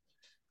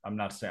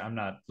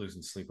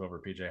losing sleep over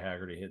PJ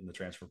Haggerty hitting the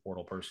transfer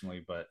portal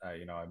personally, but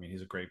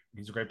he's a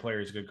great player.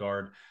 He's a good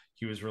guard.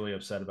 He was really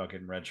upset about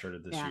getting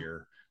redshirted this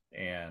year,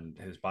 and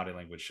his body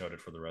language showed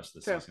it for the rest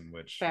of the season,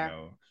 which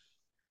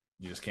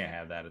you just can't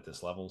have that at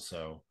this level.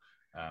 So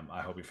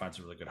I hope he finds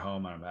a really good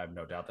home. I have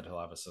no doubt that he'll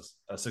have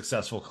a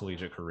successful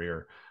collegiate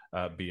career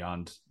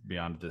beyond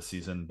this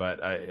season. But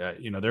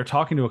they're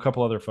talking to a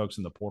couple other folks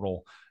in the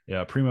portal.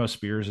 Yeah, Primo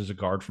Spears is a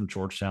guard from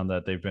Georgetown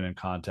that they've been in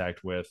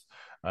contact with.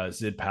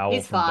 Zid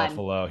Powell from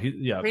Buffalo.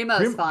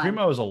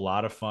 Primo is a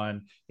lot of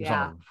fun. He was on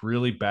a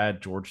really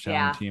bad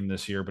Georgetown team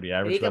this year, but he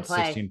averaged about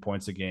 16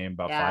 points a game,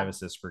 about 5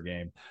 assists per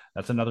game.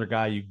 That's another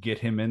guy. You get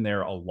him in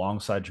there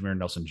alongside Jameer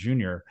Nelson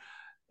Jr.,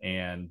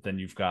 and then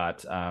you've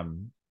got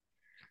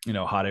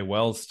Hade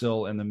Wells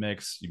still in the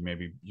mix.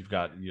 You've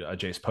got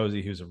Jace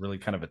Posey, who's a really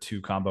kind of a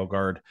 2 combo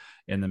guard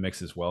in the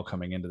mix as well,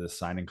 coming into this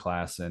signing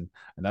class, and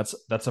that's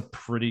a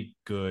pretty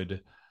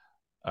good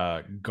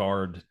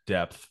guard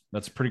depth.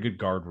 That's a pretty good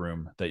guard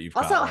room that you've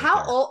also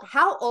got. Also,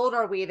 how old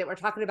are we that we're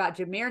talking about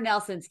Jameer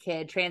Nelson's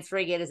kid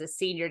transferring in as a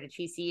senior to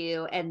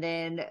TCU, and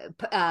then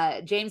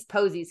James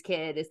Posey's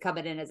kid is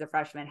coming in as a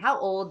freshman? How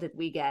old did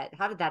we get?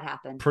 How did that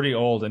happen? Pretty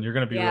old, and you're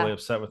going to be really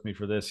upset with me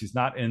for this. He's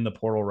not in the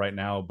portal right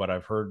now, but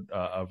I've heard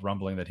of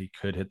rumbling that he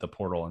could hit the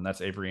portal, and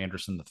that's Avery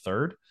Anderson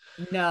III.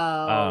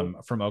 No,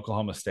 from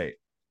Oklahoma State.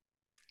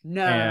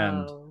 No.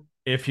 And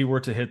if he were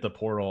to hit the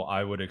portal,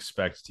 I would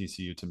expect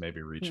TCU to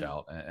maybe reach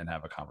out and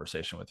have a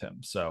conversation with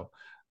him. So,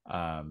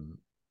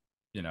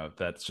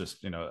 that's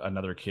just,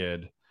 another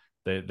kid.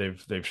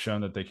 They've shown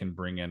that they can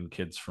bring in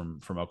kids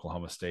from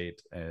Oklahoma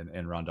State and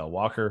Rondell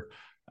Walker.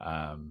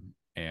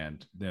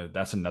 And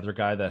that's another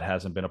guy that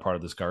hasn't been a part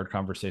of this guard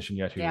conversation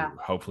yet, who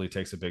hopefully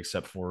takes a big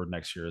step forward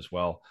next year as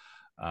well.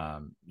 I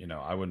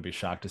wouldn't be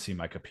shocked to see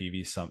Micah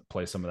Peavy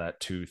play some of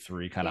that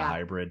 2-3 kind of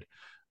hybrid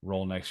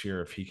role next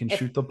year if he can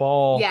shoot the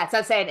ball. Yeah, so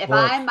I'm saying if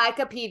I'm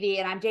Micah Peavy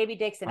and I'm JB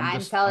Dixon,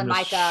 I'm telling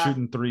Micah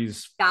shooting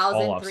threes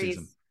 1,000 all off threes.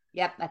 season.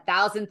 Yep,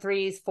 1,000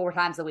 threes 4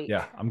 times a week.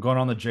 Yeah, I'm going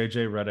on the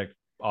JJ Redick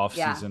off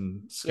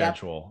season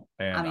schedule,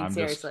 and I'm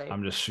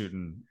just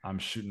shooting. I'm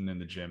shooting in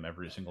the gym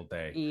every single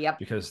day. Yep,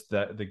 because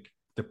the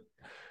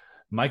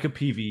Micah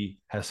Peavy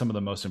has some of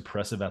the most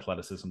impressive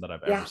athleticism that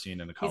I've ever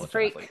seen in a college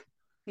athlete.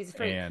 He's a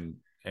freak.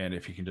 And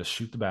if he can just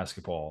shoot the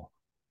basketball,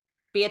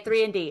 be a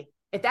 3-and-D.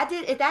 If that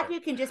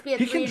dude can just be a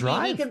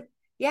 3-and-D, he can.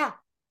 Yeah.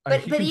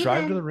 But he can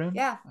drive to the rim.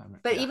 Yeah.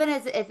 But even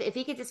if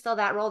he could just fill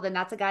that role, then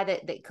that's a guy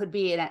that could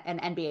be an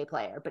NBA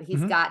player. But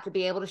he's got to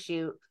be able to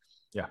shoot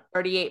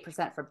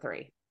 38% from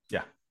 3.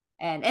 Yeah.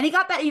 And he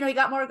got better, he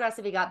got more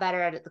aggressive. He got better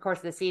at the course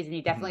of the season.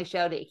 He definitely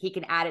showed that he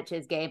can add it to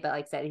his game. But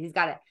like I said, he's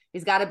got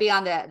to be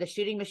on the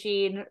shooting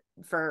machine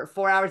for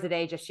 4 hours a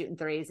day, just shooting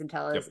threes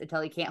until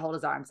he can't hold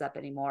his arms up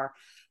anymore.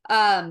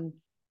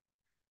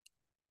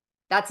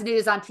 That's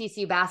news on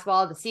TCU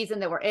basketball. The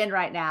season that we're in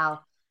right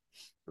now,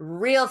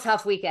 real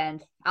tough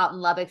weekend out in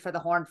Lubbock for the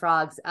Horned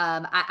Frogs.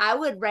 I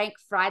would rank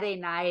Friday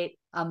night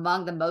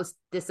among the most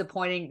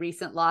disappointing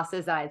recent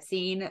losses that I've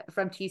seen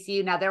from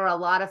TCU. Now, there were a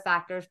lot of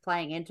factors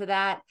playing into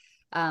that.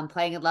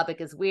 Playing in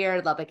Lubbock is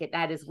weird. Lubbock at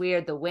night is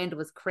weird. The wind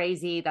was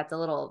crazy. That's a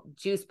little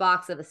juice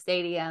box of a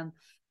stadium.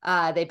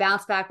 They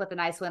bounced back with a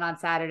nice win on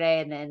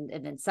Saturday, and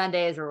then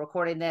Sunday, as we're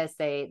recording this,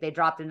 they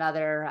dropped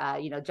another,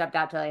 jumped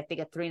out to I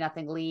think a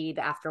 3-0 lead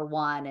after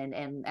one,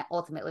 and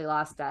ultimately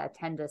lost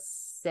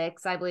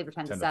 10-6, I believe, or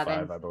 10-7,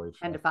 10-5, I believe,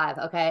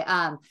 10-5. Okay.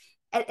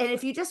 And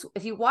if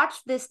you watch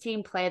this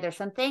team play, there's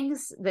some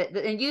things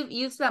and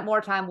you've spent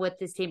more time with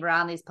this team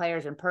around these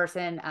players in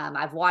person.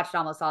 I've watched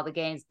almost all the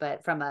games,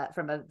 but from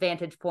a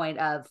vantage point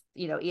of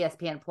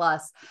ESPN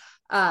Plus,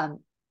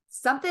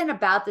 something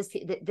about this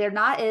team, they're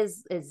not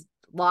as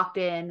locked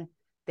in.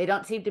 They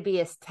don't seem to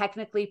be as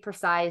technically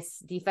precise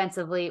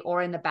defensively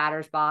or in the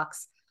batter's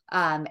box.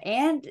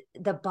 And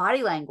the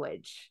body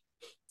language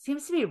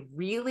seems to be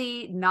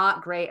really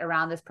not great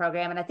around this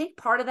program. And I think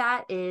part of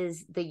that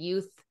is the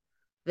youth,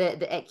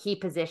 the at key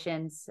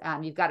positions.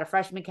 You've got a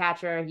freshman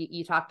catcher.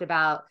 You talked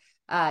about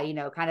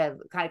kind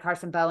of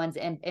Carson Bowen's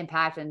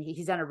impact. And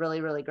he's done a really,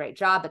 really great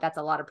job, but that's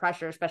a lot of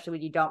pressure, especially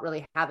when you don't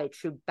really have a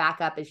true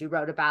backup, as you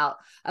wrote about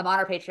on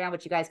our Patreon,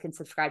 which you guys can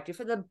subscribe to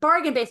for the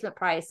bargain basement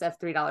price of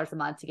 $3 a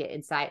month to get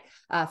insight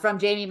from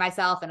Jamie,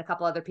 myself, and a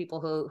couple other people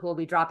who will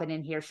be dropping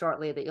in here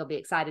shortly that you'll be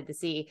excited to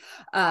see.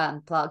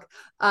 Plug.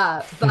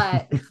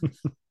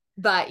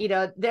 But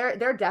there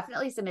are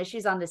definitely some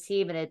issues on this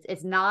team, and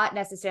it's not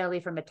necessarily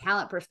from a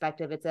talent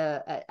perspective. It's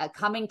a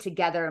coming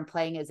together and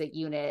playing as a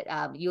unit.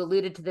 You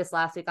alluded to this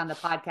last week on the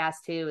podcast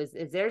too,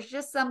 is there's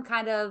just some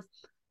kind of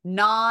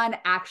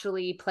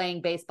non-actually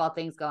playing baseball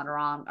things going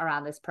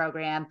around this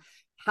program.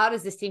 How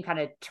does this team kind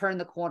of turn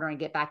the corner and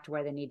get back to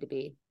where they need to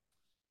be?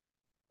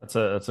 That's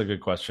a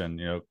good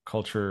question.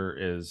 Culture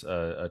is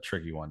a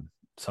tricky one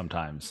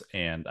sometimes.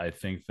 And I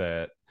think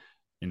that,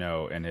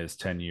 in his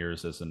 10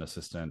 years as an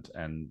assistant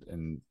and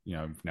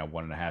now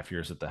 1.5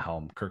 years at the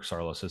helm, Kirk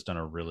Saarloos has done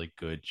a really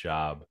good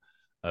job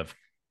of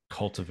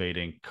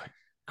cultivating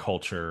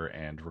culture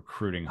and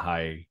recruiting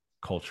high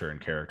culture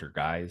and character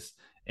guys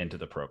into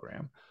the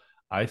program.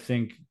 I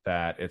think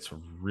that it's a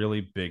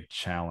really big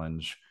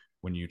challenge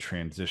when you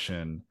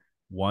transition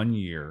 1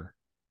 year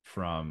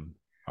from,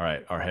 all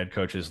right, our head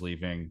coach is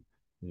leaving,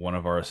 one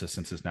of our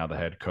assistants is now the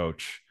head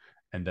coach,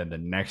 and then the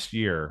next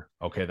year,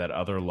 okay, that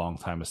other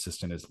longtime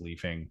assistant is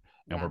leaving,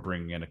 and we're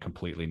bringing in a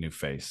completely new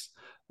face.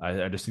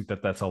 I just think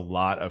that that's a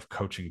lot of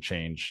coaching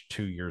change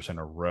 2 years in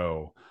a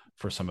row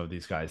for some of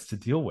these guys to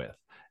deal with.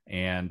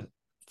 And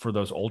for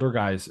those older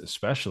guys,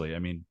 especially, I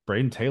mean,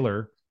 Braden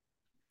Taylor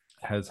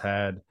has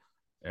had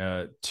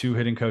 2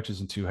 hitting coaches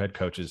and 2 head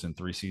coaches in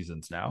 3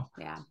 seasons now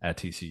at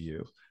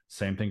TCU.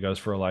 Same thing goes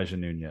for Elijah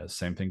Nunez.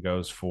 Same thing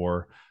goes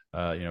for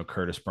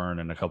Curtis Byrne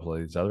and a couple of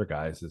these other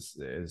guys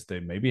is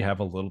they maybe have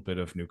a little bit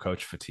of new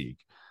coach fatigue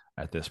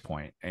at this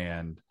point.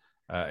 And,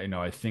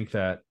 I think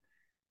that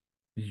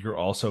you're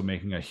also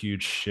making a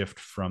huge shift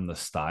from the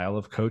style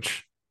of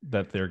coach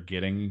that they're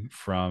getting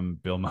from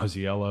Bill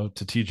Mosiello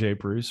to TJ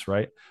Bruce,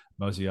 right?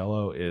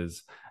 Mosiello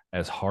is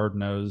as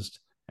hard-nosed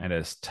and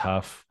as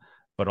tough,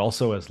 but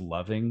also as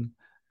loving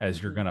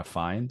as you're going to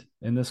find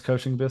in this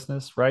coaching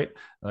business, right?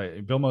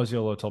 Like Bill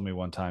Mosiello told me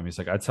one time, he's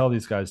like, I tell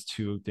these guys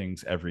 2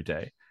 things every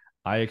day.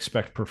 I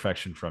expect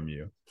perfection from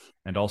you.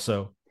 And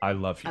also, I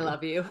love you. I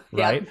love you.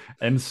 Right. Yep.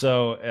 And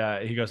so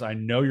he goes, I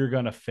know you're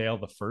going to fail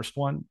the first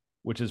one,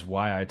 which is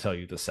why I tell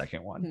you the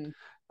second one,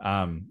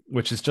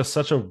 which is just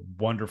such a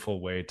wonderful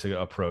way to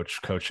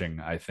approach coaching.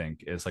 I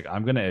think is like,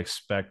 I'm going to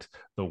expect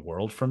the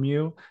world from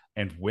you.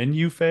 And when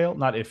you fail,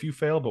 not if you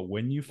fail, but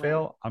when you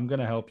fail, I'm going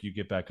to help you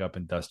get back up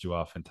and dust you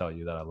off and tell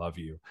you that I love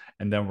you.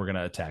 And then we're going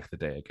to attack the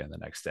day again the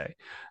next day.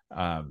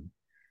 And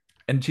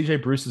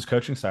TJ Bruce's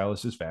coaching style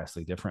is just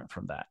vastly different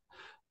from that.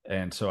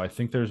 And so I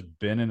think there's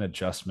been an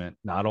adjustment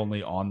not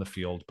only on the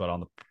field, but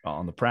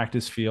on the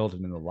practice field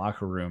and in the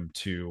locker room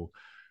to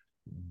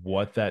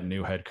what that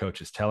new head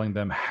coach is telling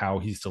them, how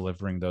he's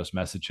delivering those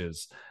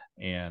messages,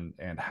 and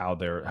how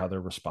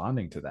they're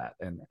responding to that.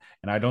 And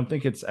I don't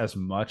think it's as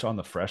much on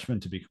the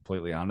freshmen, to be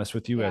completely honest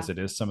with you, as it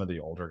is some of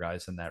the older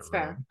guys in that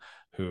room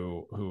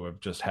who have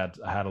just had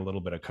a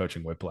little bit of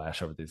coaching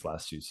whiplash over these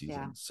last 2 seasons.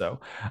 Yeah.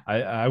 So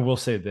I will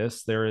say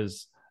this, there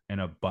is an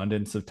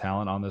abundance of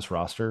talent on this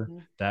roster.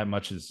 That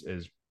much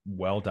is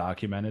well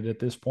documented at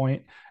this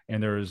point.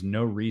 And there is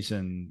no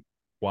reason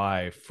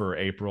why for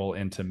April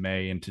into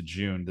May into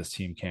June, this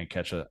team can't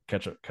catch a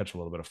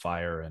little bit of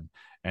fire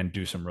and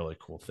do some really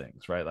cool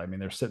things, right? I mean,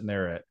 they're sitting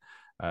there at,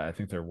 I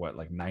think they're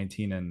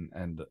 19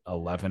 and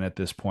 11 at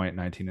this point,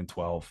 19 and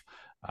 12,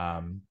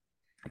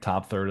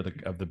 top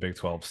third of the Big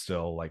 12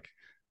 still. Like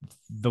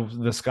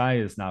the sky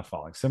is not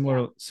falling.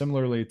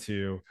 Similarly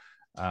to,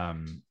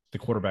 the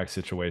quarterback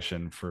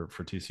situation for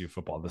TCU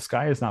football. The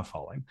sky is not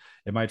falling.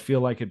 It might feel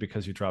like it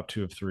because you dropped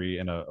 2 of 3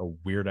 in a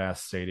weird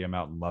ass stadium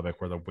out in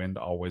Lubbock where the wind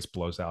always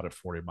blows out at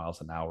 40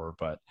 miles an hour,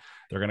 but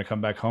they're going to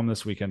come back home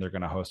this weekend. They're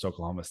going to host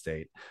Oklahoma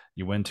State.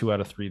 You win 2 out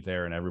of 3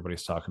 there, and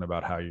everybody's talking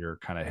about how you're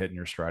kind of hitting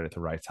your stride at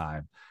the right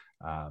time.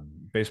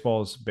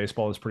 Baseball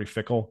is pretty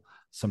fickle.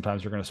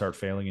 Sometimes you're going to start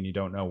failing and you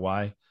don't know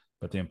why.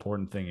 But the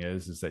important thing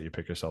is that you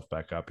pick yourself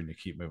back up and you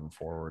keep moving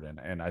forward.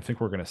 And I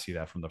think we're going to see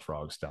that from the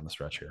Frogs down the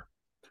stretch here.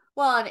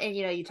 Well, and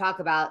you talk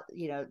about,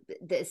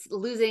 this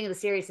losing the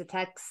series to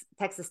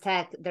Texas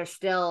Tech, they're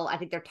still, I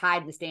think they're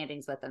tied in the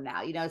standings with them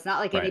now. It's not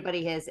like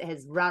anybody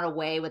has run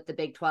away with the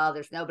Big 12.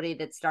 There's nobody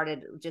that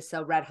started just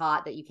so red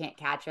hot that you can't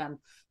catch them.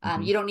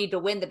 You don't need to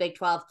win the Big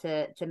 12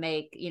 to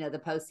make,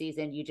 the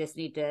postseason. You just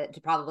need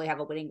to probably have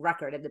a winning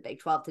record in the Big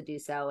 12 to do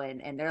so.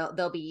 And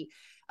there'll be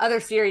other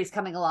series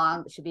coming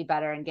along that should be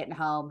better and getting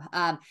home.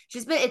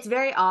 It's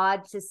very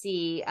odd to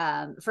see,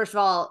 first of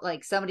all,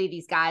 like so many of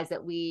these guys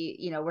that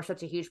we're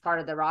such a huge part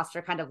of the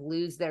roster kind of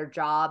lose their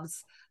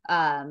jobs,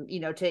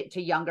 to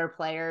younger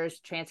players,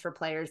 transfer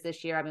players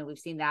this year. I mean, we've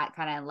seen that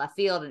kind of in left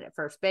field and at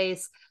first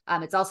base.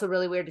 It's also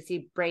really weird to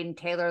see Braden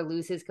Taylor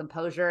lose his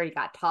composure. He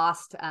got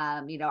tossed,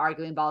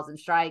 arguing balls and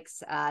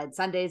strikes in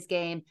Sunday's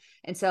game.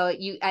 And so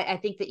I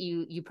think that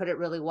you put it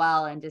really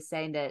well, and just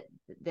saying that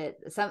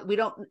we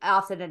don't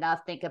often enough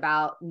think think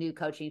about new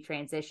coaching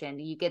transition.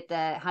 You get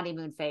the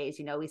honeymoon phase.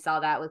 We saw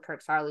that with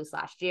Kirk Saarloos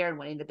last year and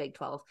winning the Big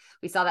 12.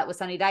 We saw that with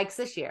Sonny Dykes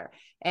this year.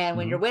 And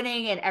when you're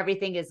winning and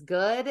everything is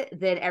good,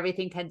 then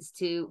everything tends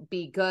to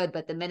be good.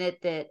 But the minute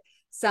that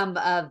some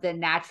of the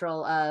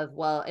natural of,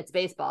 well, it's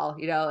baseball,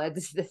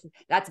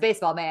 that's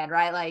baseball, man,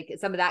 right? Like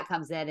some of that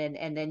comes in,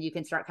 and then you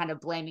can start kind of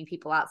blaming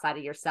people outside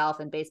of yourself.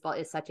 And baseball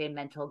is such a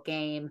mental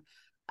game.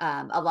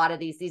 A lot of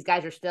these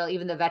guys are still,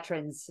 even the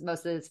veterans,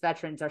 most of these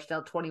veterans are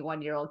still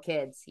 21-year-old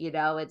kids,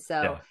 and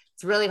so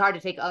it's really hard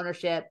to take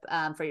ownership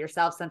for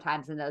yourself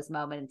sometimes in those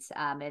moments.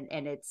 And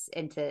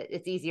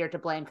it's easier to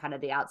blame kind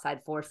of the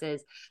outside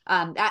forces.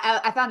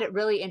 I found it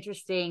really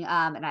interesting.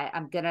 And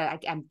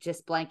I'm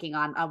just blanking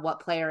on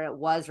what player it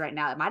was right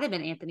now. It might've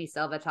been Anthony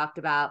Silva talked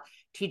about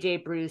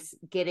TJ Bruce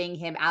getting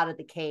him out of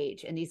the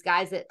cage, and these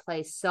guys that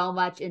play so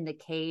much in the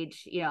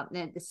cage,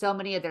 so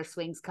many of their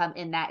swings come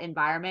in that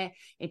environment.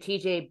 And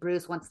TJ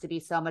Bruce wants to be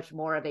so much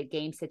more of a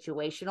game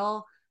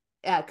situational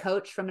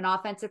coach from an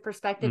offensive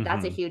perspective.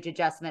 That's a huge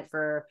adjustment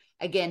for,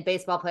 again,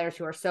 baseball players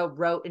who are so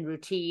rote and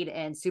routine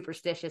and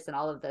superstitious and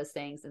all of those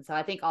things. And so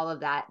I think all of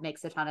that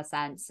makes a ton of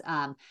sense.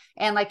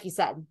 And like you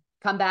said,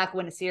 come back,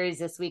 win a series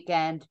this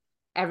weekend.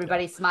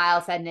 Everybody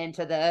smiles heading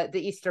into the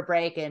Easter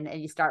break,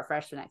 and you start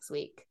fresh the next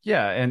week.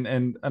 Yeah.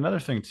 And another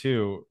thing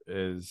too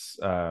is,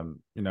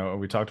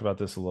 we talked about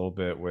this a little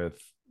bit with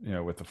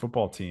the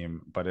football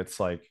team, but it's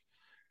like,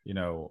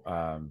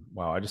 wow,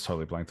 I just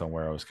totally blanked on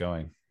where I was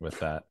going with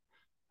that.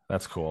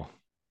 That's cool.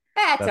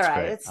 That's all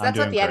right. That's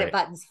what the edit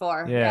button's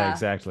for. Yeah,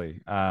 exactly.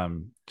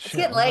 It's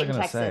getting late in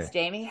Texas,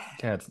 Jamie.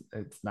 Yeah,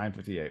 it's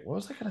 9:58. What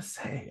was I gonna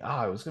say?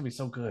 Oh, it was gonna be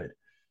so good.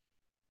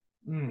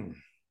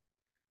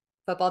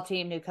 Football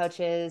team, new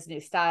coaches, new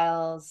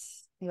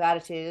styles, new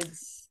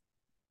attitudes.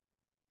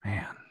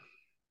 Man.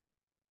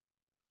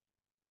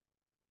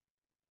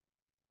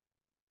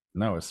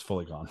 No, it's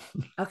fully gone.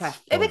 Okay.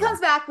 If it comes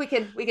back, we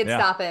can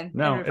stop in.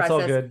 No, it's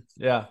all good.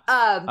 Yeah.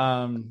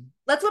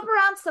 Let's whip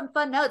around some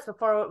fun notes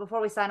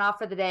before we sign off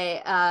for the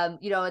day.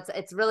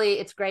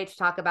 It's great to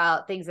talk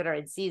about things that are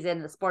in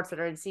season, the sports that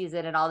are in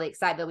season, and all the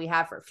excitement we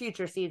have for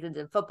future seasons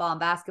in football and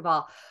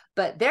basketball.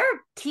 But there are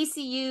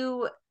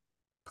TCU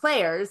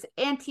players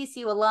and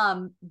TCU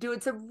alum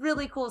doing some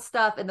really cool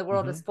stuff in the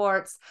world of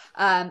sports.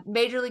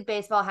 Major League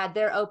Baseball had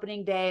their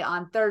opening day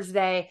on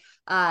Thursday.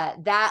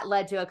 That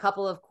led to a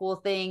couple of cool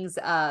things.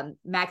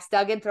 Max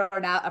Duggan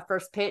throwing out a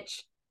first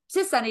pitch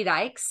to Sonny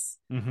Dykes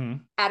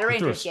at a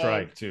Rangers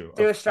game.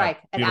 Threw a strike,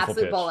 an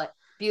absolute pitch. Bullet.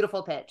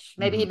 Beautiful pitch.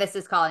 Maybe he missed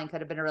his calling, could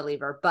have been a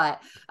reliever,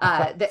 but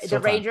the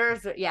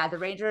Rangers, the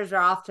Rangers are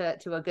off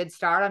to a good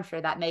start. I'm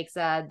sure that makes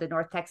the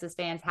North Texas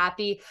fans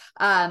happy.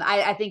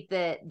 I think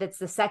that's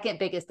the second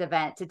biggest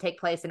event to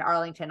take place in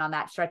Arlington on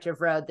that stretch of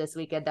road this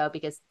weekend, though,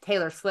 because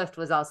Taylor Swift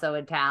was also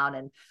in town,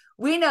 and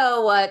we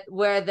know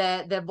where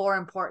the more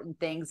important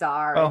things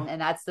are,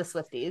 and that's the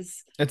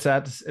Swifties. It's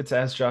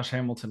as Josh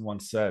Hamilton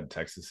once said,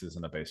 Texas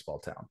isn't a baseball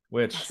town,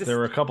 which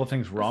there are a couple of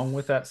things wrong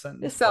with that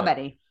sentence. There's so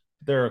many.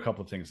 There are a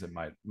couple of things that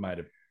might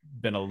have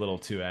been a little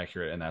too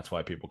accurate, and that's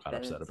why people got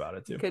upset about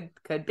it too.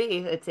 Could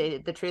be.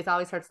 The truth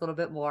always hurts a little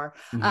bit more.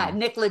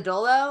 Nick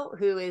Lodolo,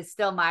 who is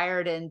still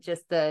mired in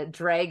just the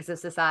dregs of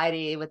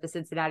society with the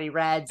Cincinnati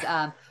Reds,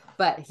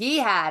 but he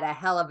had a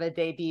hell of a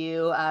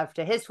debut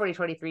to his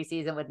 2023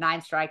 season with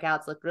 9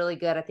 strikeouts. Looked really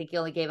good. I think he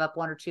only gave up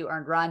 1 or 2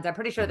 earned runs. I'm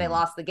pretty sure they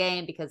lost the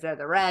game because they're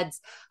the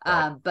Reds.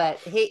 Right. But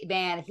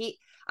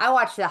I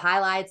watched the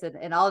highlights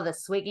and all of the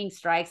swinging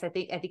strikes. I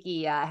think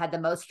he had the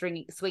most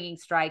swinging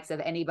strikes of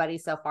anybody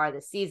so far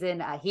this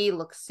season. He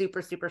looks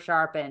super, super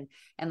sharp, and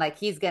like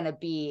he's going to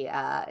be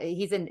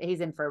he's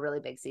in for a really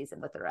big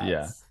season with the Reds.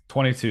 Yeah,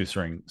 22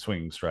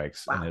 swinging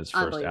strikes in his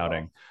first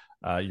outing.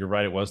 You're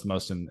right; it was the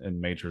most in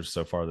majors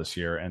so far this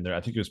year. And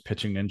I think it was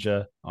Pitching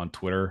Ninja on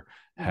Twitter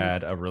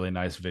had a really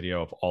nice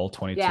video of all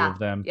 22 of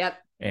them. Yep.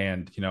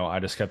 And, I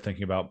just kept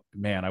thinking about,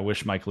 man, I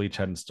wish Mike Leach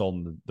hadn't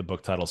stolen the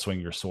book title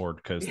Swing Your Sword,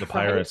 because the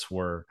Pirates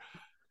were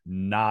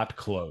not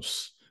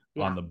close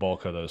on the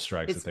bulk of those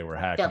strikes that they were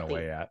hacking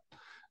away at.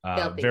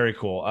 Very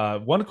cool.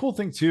 One cool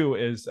thing, too,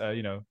 is,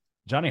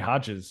 Johnny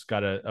Hodges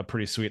got a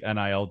pretty sweet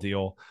NIL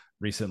deal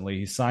recently.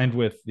 He signed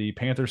with the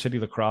Panther City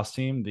lacrosse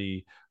team,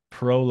 the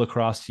pro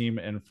lacrosse team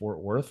in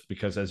Fort Worth,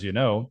 because, as you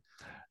know,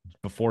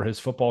 before his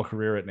football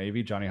career at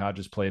Navy, Johnny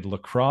Hodges played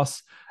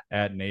lacrosse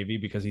at Navy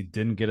because he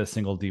didn't get a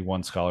single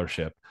D1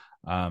 scholarship.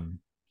 And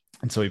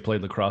so he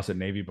played lacrosse at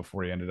Navy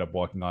before he ended up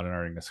walking on and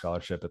earning a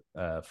scholarship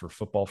for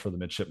football for the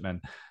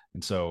midshipmen.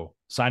 And so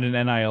signed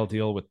an NIL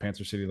deal with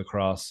Panther City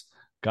Lacrosse,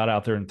 got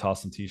out there and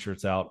tossed some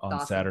t-shirts out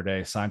on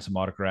Saturday, signed some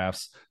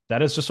autographs.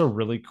 That is just a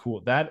really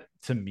cool, that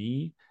to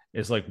me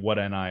is like what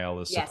NIL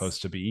is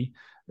supposed to be.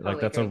 Totally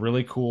like that's agree. A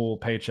really cool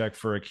paycheck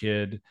for a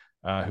kid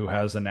who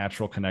has a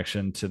natural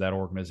connection to that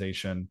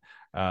organization.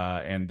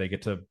 And they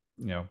get to,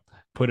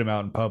 put him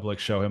out in public,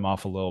 show him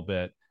off a little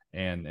bit,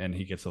 and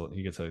he gets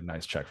a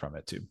nice check from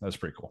it too. That's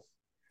pretty cool.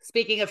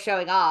 Speaking of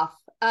showing off,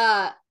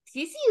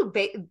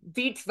 TCU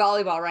beach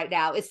volleyball right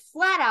now is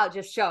flat out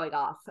just showing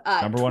off.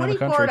 Number one in the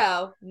country.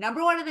 24-0,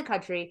 number one in the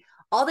country.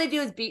 All they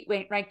do is beat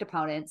ranked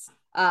opponents.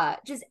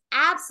 Just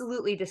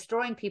absolutely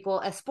destroying people,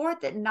 a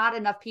sport that not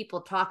enough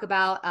people talk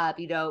about.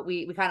 We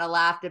kind of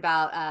laughed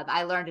about,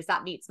 I learned it's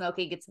not meat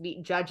smoking, it's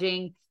meat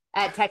judging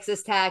at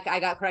Texas Tech.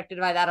 I got corrected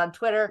by that on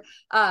Twitter.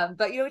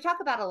 But we talk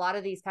about a lot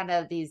of these kind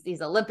of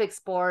these Olympic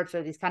sports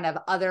or these kind of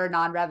other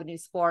non-revenue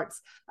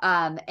sports.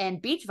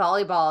 And beach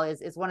volleyball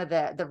is one of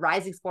the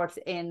rising sports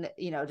in,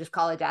 just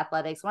college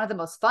athletics, one of the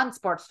most fun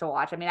sports to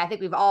watch. I mean, I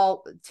think we've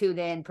all tuned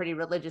in pretty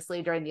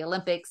religiously during the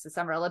Olympics, the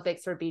Summer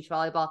Olympics for beach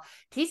volleyball.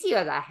 TCU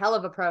has a hell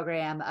of a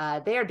program.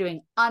 They are doing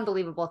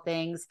unbelievable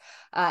things.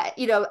 I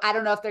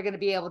don't know if they're going to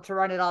be able to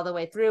run it all the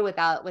way through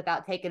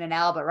without taking an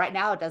L, but right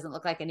now it doesn't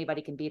look like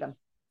anybody can beat them.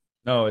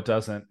 No, it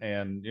doesn't.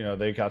 And,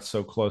 they got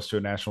so close to a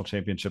national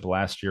championship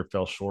last year,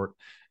 fell short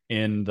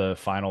in the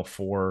Final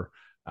Four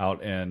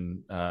out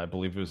in, I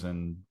believe it was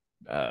in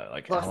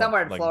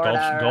somewhere in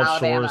Florida Gulf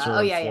Shores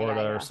or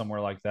Florida or somewhere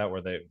like that,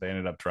 where they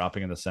ended up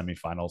dropping in the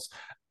semifinals.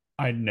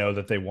 I know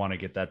that they want to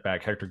get that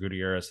back. Hector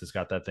Gutierrez has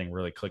got that thing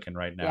really clicking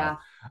right now.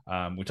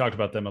 Yeah. We talked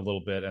about them a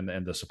little bit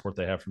and the support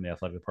they have from the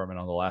athletic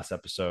department on the last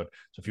episode.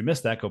 So if you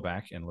missed that, go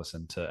back and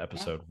listen to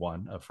episode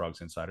 1 of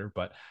Frogs Insider.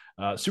 But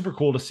super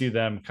cool to see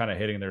them kind of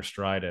hitting their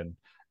stride and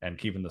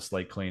keeping the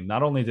slate clean.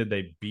 Not only did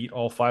they beat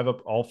all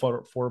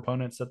four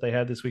opponents that they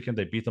had this weekend,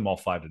 they beat them all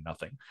 5-0.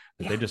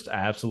 They just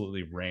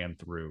absolutely ran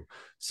through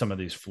some of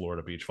these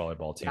Florida beach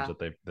volleyball teams that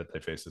they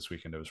faced this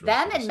weekend. It was really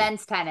them and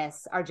men's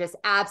tennis are just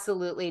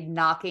absolutely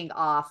knocking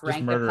off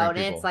ranked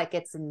opponents people. Like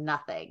it's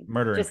nothing.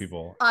 Murdering just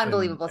people.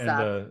 Unbelievable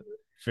stuff. In a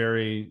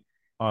very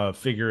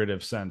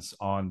figurative sense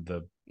on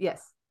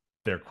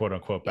their quote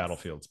unquote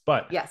battlefields.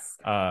 But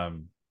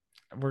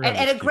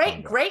and a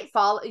great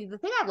follow. The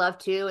thing I love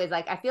too is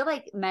I feel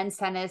like men's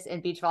tennis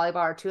and beach volleyball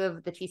are two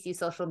of the TCU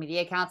social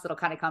media accounts that'll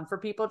kind of come for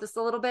people just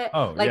a little bit.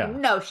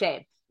 No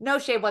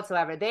shame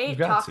whatsoever. They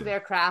talk their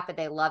crap and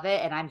they love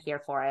it, and I'm here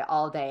for it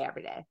all day,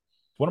 every day.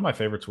 One of my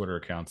favorite Twitter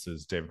accounts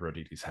is David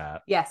Roditi's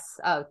hat. Yes.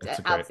 Oh, it's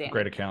a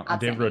great account. And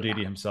David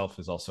Roditi himself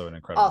is also an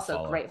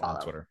incredible great follow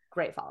on Twitter.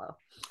 Great follow.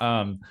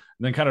 And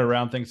then kind of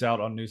round things out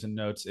on news and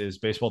notes is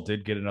baseball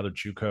did get another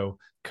JUCO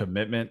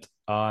commitment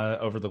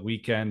over the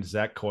weekend.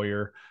 Zach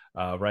Coyer,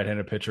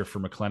 right-handed pitcher for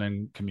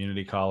McLennan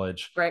Community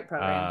College. Great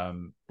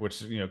program.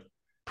 Which,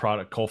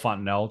 Cole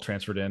Fontenelle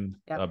transferred in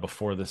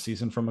before the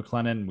season from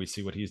McLennan. We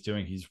see what he's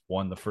doing. He's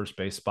won the first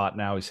base spot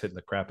now. He's hitting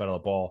the crap out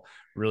of the ball.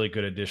 Really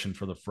good addition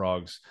for the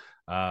Frogs.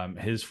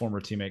 His former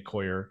teammate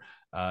Coyer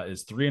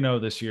is 3-0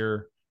 this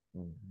year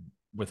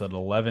with an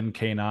 11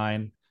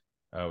 K9,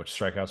 which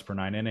strikeouts per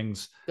 9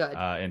 innings,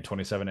 and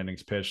 27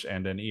 innings pitched,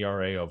 and an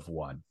ERA of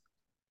 1.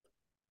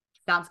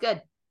 Sounds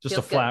good. Just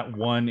a flat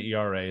 1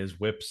 ERA. His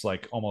whip's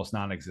almost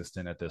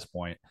non-existent at this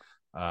point.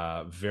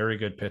 Very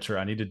good pitcher.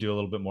 I need to do a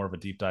little bit more of a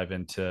deep dive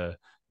into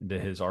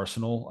his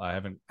arsenal. I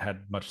haven't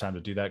had much time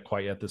to do that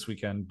quite yet this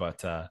weekend,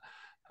 but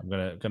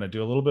I'm gonna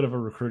do a little bit of a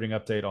recruiting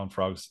update on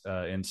Frogs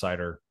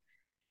Insider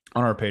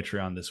on our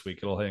Patreon this week.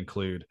 It'll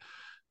include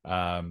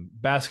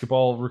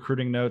basketball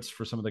recruiting notes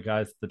for some of the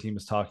guys the team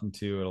is talking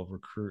to. It'll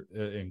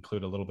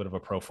include a little bit of a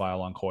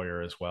profile on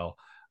Coyer as well.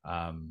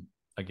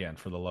 Again,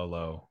 for the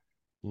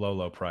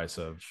low price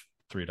of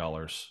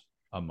 $3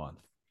 a month,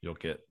 you'll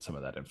get some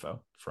of that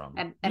info from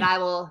and I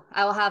will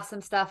have some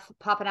stuff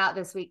popping out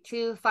this week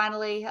too.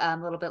 Finally, a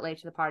little bit late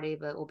to the party,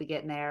 but we'll be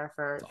getting there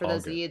for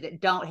those of you that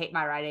don't hate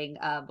my writing,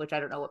 which I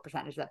don't know what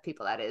percentage of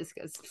people that is,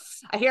 because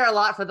I hear a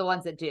lot for the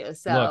ones that do.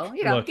 So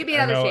look, give me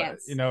another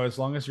chance. As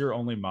long as you're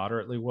only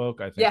moderately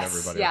woke, I think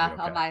everybody will be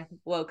okay. On my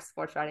woke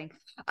sports writing.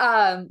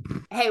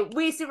 Hey,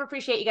 we super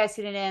appreciate you guys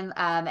tuning in.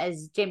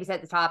 As Jamie said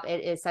at the top,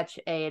 it is such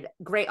a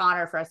great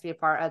honor for us to be a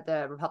part of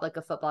the Republic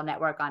of Football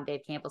Network on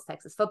Dave Campbell's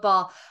Texas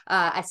Football.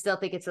 I still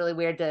think it's really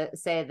weird to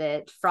say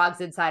that Frogs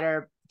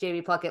Insider,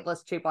 Jamie Pluckett,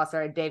 Melissa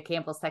Treebwasser, and Dave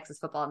Campbell's Texas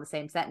Football in the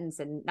same sentence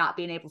and not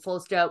being April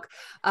Fool's joke.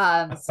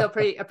 So a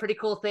pretty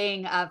cool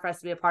thing for us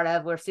to be a part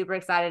of. We're super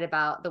excited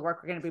about the work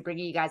we're going to be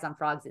bringing you guys on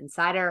Frogs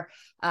Insider.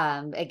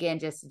 Again,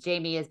 just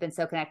Jamie has been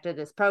so connected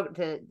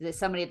to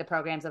so many of the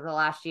programs over the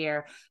last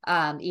year.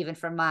 Even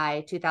from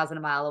my 2,000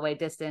 mile away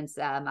distance,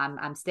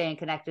 I'm staying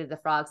connected to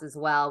the Frogs as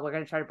well. We're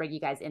going to try to bring you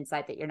guys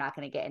insight that you're not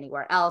going to get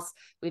anywhere else.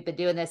 We've been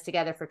doing this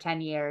together for 10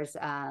 years.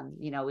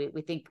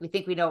 We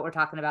think we know what we're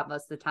talking about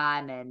most of the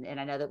time, and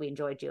I know that we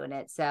enjoy doing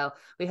it. So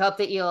we hope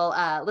that you'll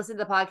listen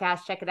to the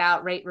podcast, check it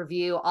out, rate,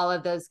 review, all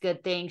of those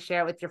good things,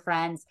 share it with your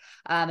friends.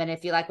 And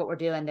if you like what we're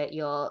doing, that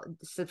you'll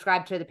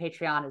subscribe to the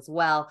Patreon as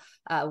well.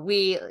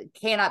 We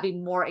cannot be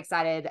more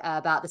excited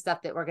about the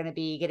stuff that we're going to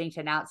be getting to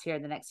announce here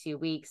in the next few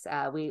weeks.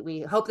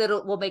 We hope that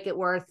we'll make it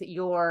worth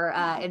your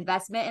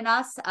investment in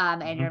us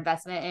and your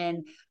investment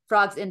in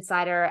Frogs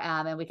Insider,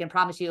 and we can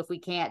promise you, if we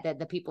can't, that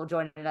the people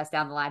joining us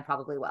down the line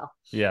probably will.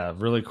 Yeah,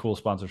 really cool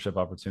sponsorship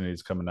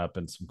opportunities coming up,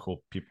 and some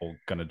cool people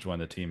going to join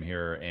the team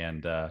here.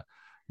 And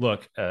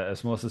look,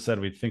 as Melissa said,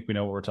 we think we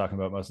know what we're talking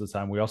about most of the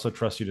time. We also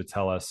trust you to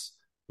tell us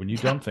when you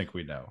don't think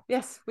we know.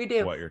 Yes, we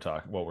do. What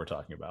we're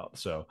talking about.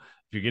 So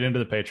if you get into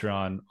the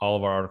Patreon, all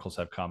of our articles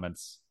have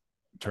comments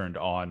turned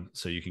on,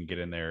 so you can get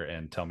in there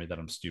and tell me that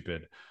I'm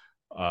stupid,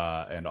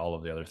 and all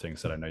of the other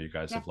things that I know you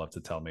guys have loved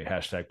to tell me.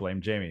 # blame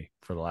Jamie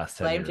for the last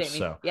 10 years. Jamie.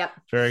 So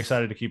very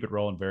excited to keep it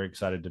rolling. Very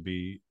excited to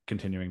be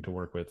continuing to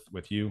work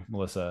with you,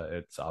 Melissa.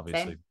 It's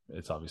obviously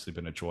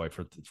been a joy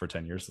for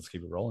 10 years. Let's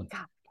keep it rolling.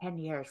 God, 10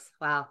 years.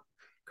 Wow.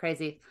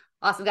 Crazy.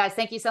 Awesome, guys.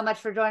 Thank you so much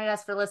for joining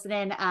us, for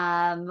listening.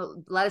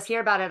 Let us hear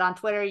about it on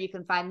Twitter. You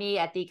can find me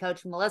at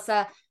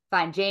 @TheCoachMelissa.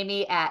 Find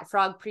Jamie at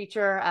Frog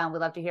Preacher. We'd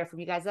love to hear from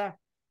you guys there.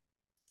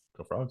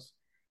 Go Frogs.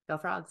 Go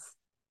Frogs.